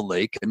 into the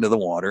lake, into the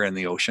water and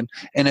the ocean,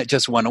 and it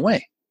just went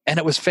away. And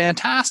it was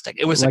fantastic.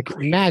 It was like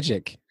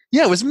magic.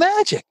 Yeah, it was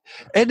magic.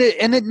 And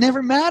it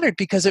never mattered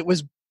because it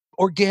was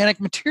organic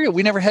material.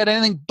 We never had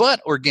anything but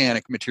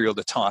organic material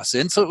to toss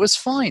in, so it was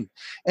fine.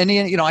 And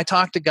I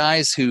talked to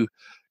guys who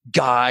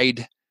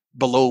guide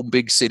below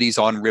big cities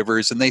on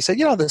rivers, and they said,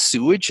 the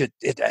sewage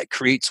it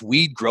creates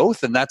weed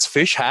growth, and that's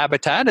fish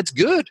habitat. It's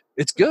good.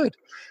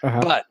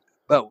 Uh-huh.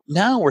 But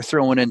now we're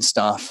throwing in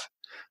stuff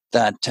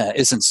that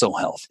isn't so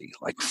healthy,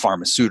 like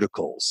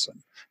pharmaceuticals,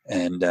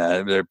 and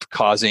they're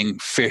causing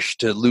fish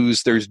to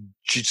lose their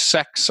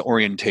sex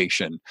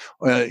orientation.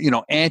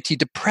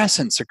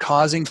 Antidepressants are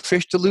causing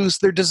fish to lose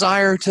their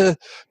desire to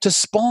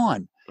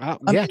spawn.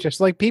 Just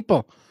like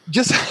people.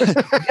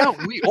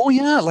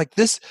 Like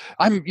this.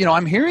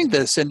 I'm hearing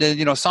this,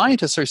 and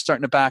scientists are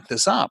starting to back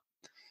this up.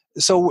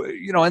 So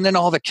and then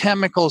all the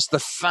chemicals,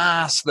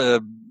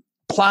 the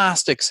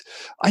plastics.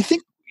 I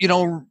think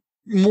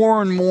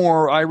more and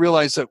more I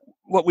realize that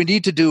what we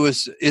need to do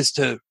is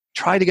to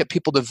try to get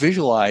people to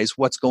visualize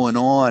what's going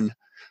on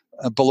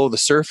below the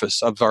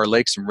surface of our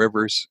lakes and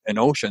rivers and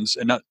oceans,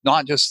 and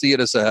not just see it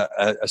as a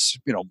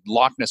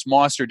Loch Ness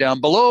monster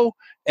down below,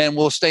 and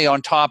we'll stay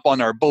on top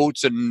on our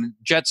boats and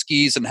jet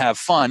skis and have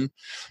fun.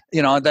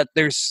 That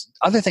there's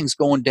other things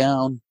going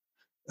on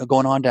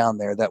down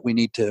there that we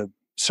need to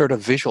sort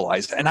of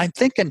visualize. And I'm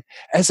thinking,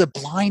 as a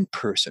blind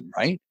person,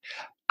 right?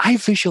 I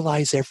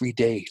visualize every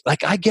day.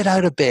 Like, I get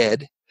out of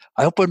bed,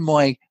 I open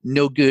my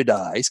no good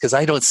eyes because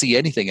I don't see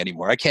anything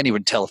anymore. I can't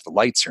even tell if the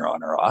lights are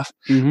on or off.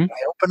 Mm-hmm.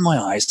 I open my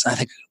eyes and I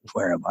think,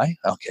 where am I?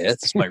 Okay,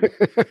 that's my right.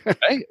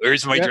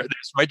 There's my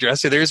there's my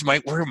dress.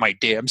 Where are my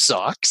damn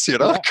socks?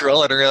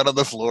 Crawling around on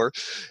the floor,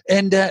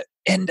 and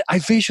I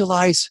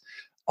visualize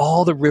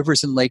all the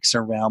rivers and lakes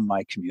around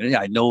my community.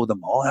 I know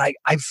them all. And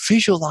I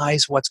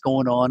visualize what's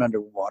going on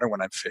underwater when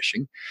I'm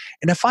fishing,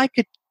 and if I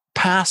could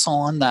pass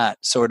on that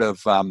sort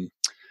of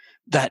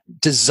that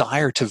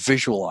desire to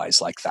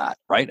visualize like that,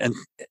 right? And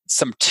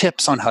some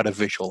tips on how to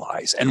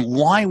visualize and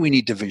why we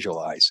need to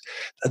visualize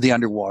the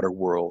underwater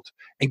world,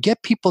 and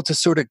get people to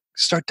sort of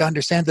start to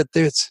understand that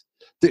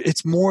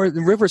it's more,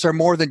 the rivers are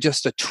more than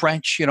just a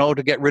trench,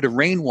 to get rid of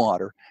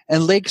rainwater,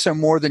 and lakes are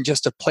more than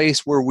just a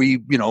place where we,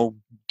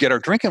 get our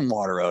drinking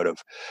water out of,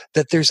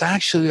 that there's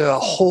actually a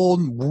whole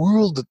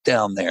world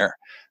down there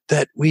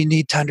that we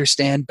need to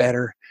understand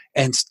better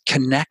and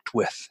connect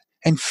with.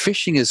 And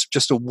fishing is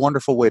just a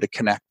wonderful way to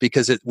connect,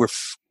 because we're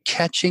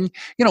catching,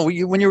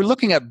 when you're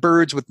looking at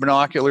birds with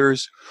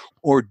binoculars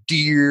or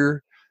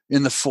deer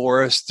in the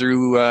forest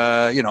through,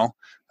 the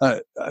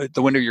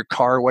window of your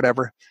car or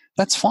whatever,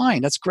 that's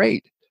fine. That's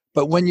great.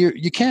 But when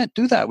you can't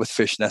do that with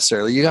fish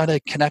necessarily. You got to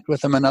connect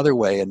with them another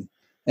way.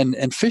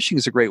 And fishing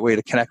is a great way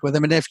to connect with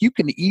them. And if you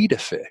can eat a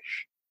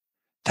fish,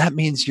 that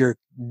means you're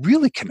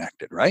really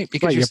connected, right?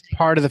 Because you're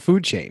part of the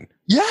food chain.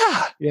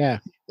 Yeah. Yeah.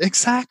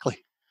 Exactly.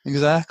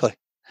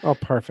 Oh,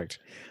 perfect.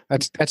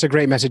 That's a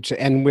great message to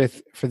end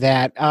with for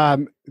that.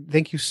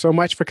 Thank you so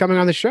much for coming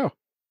on the show.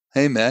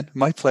 Hey, man,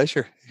 my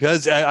pleasure.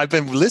 Because I've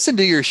been listening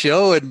to your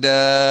show, and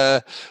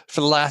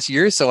for the last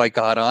year or so, I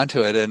got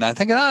onto it, and I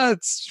think,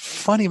 it's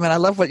funny, man. I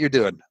love what you're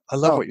doing.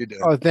 What you're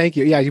doing. Oh, thank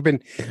you. Yeah, we've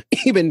been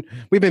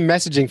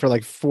messaging for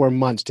like 4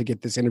 months to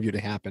get this interview to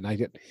happen. I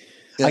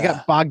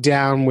got bogged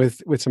down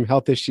with some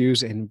health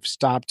issues and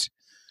stopped.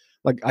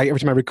 Every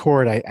time I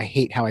record, I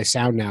hate how I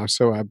sound now.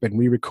 So I've been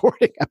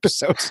re-recording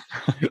episodes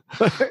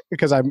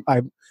because I'm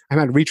had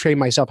to retrain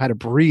myself how to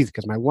breathe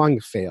because my lung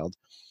failed.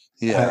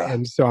 Yeah,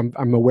 and so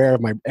I'm aware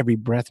of my every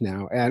breath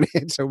now, and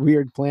it's a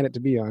weird planet to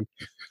be on.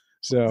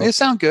 So you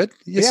sound good.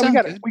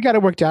 We got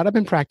it worked out. I've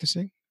been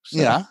practicing.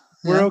 So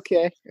we're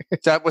okay.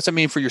 What's it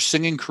mean for your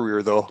singing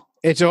career, though?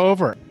 It's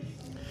over.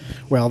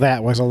 Well,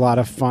 that was a lot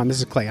of fun. This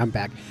is Clay. I'm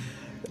back.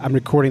 I'm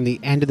recording the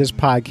end of this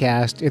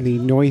podcast in the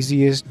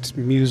noisiest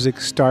music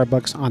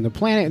Starbucks on the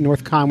planet in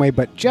North Conway,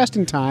 but just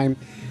in time.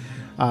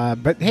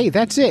 But hey,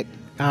 that's it.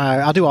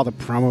 I'll do all the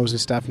promos and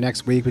stuff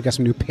next week. We got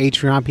some new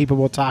Patreon people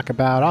we'll talk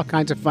about, all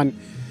kinds of fun.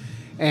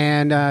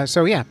 And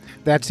so, yeah,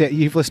 that's it.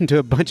 You've listened to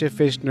a bunch of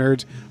fish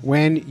nerds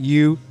when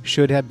you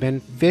should have been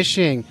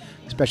fishing.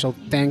 Special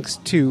thanks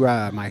to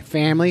my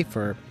family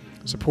for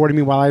supporting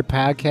me while I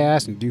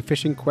podcast and do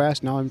Fishing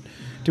Quest, and I'm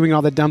doing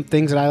all the dumb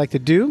things that I like to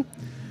do.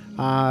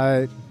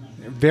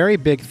 Very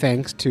big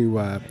thanks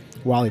to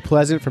Wally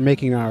Pleasant for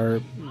making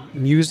our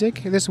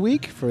music this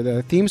week for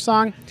the theme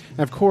song. And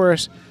of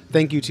course,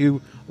 thank you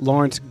to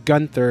Lawrence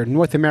Gunther,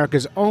 North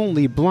America's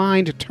only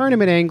blind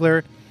tournament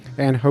angler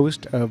and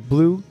host of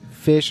Blue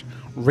Fish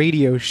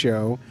Radio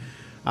Show.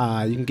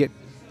 You can get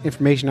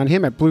information on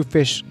him at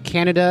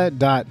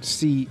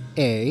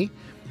bluefishcanada.ca.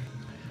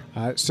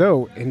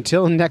 So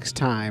until next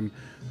time,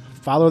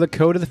 follow the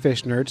code of the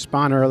Fish Nerd,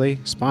 spawn early,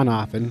 spawn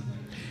often,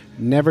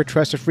 never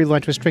trust a free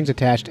lunch with strings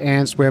attached,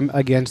 and swim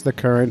against the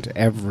current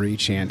every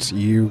chance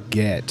you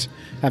get.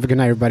 Have a good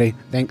night, everybody.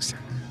 Thanks.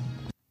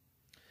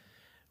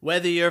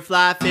 Whether you're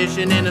fly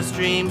fishing in a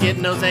stream,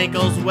 getting those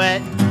ankles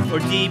wet, or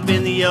deep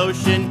in the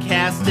ocean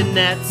casting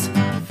nets,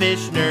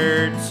 Fish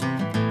Nerds.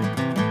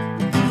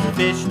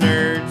 Fish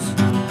Nerds.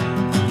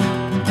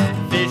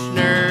 Fish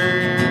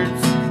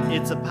Nerds.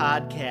 It's a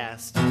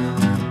podcast.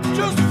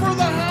 Just for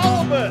the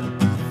halibut!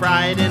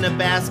 Fried in a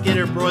basket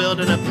or broiled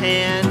in a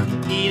pan,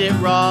 eat it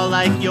raw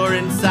like you're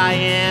in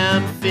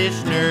Siam. Fish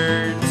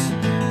Nerds.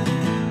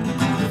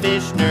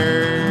 Fish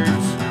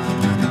Nerds.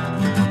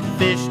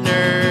 Fish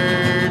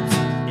Nerds.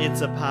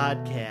 It's a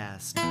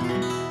podcast.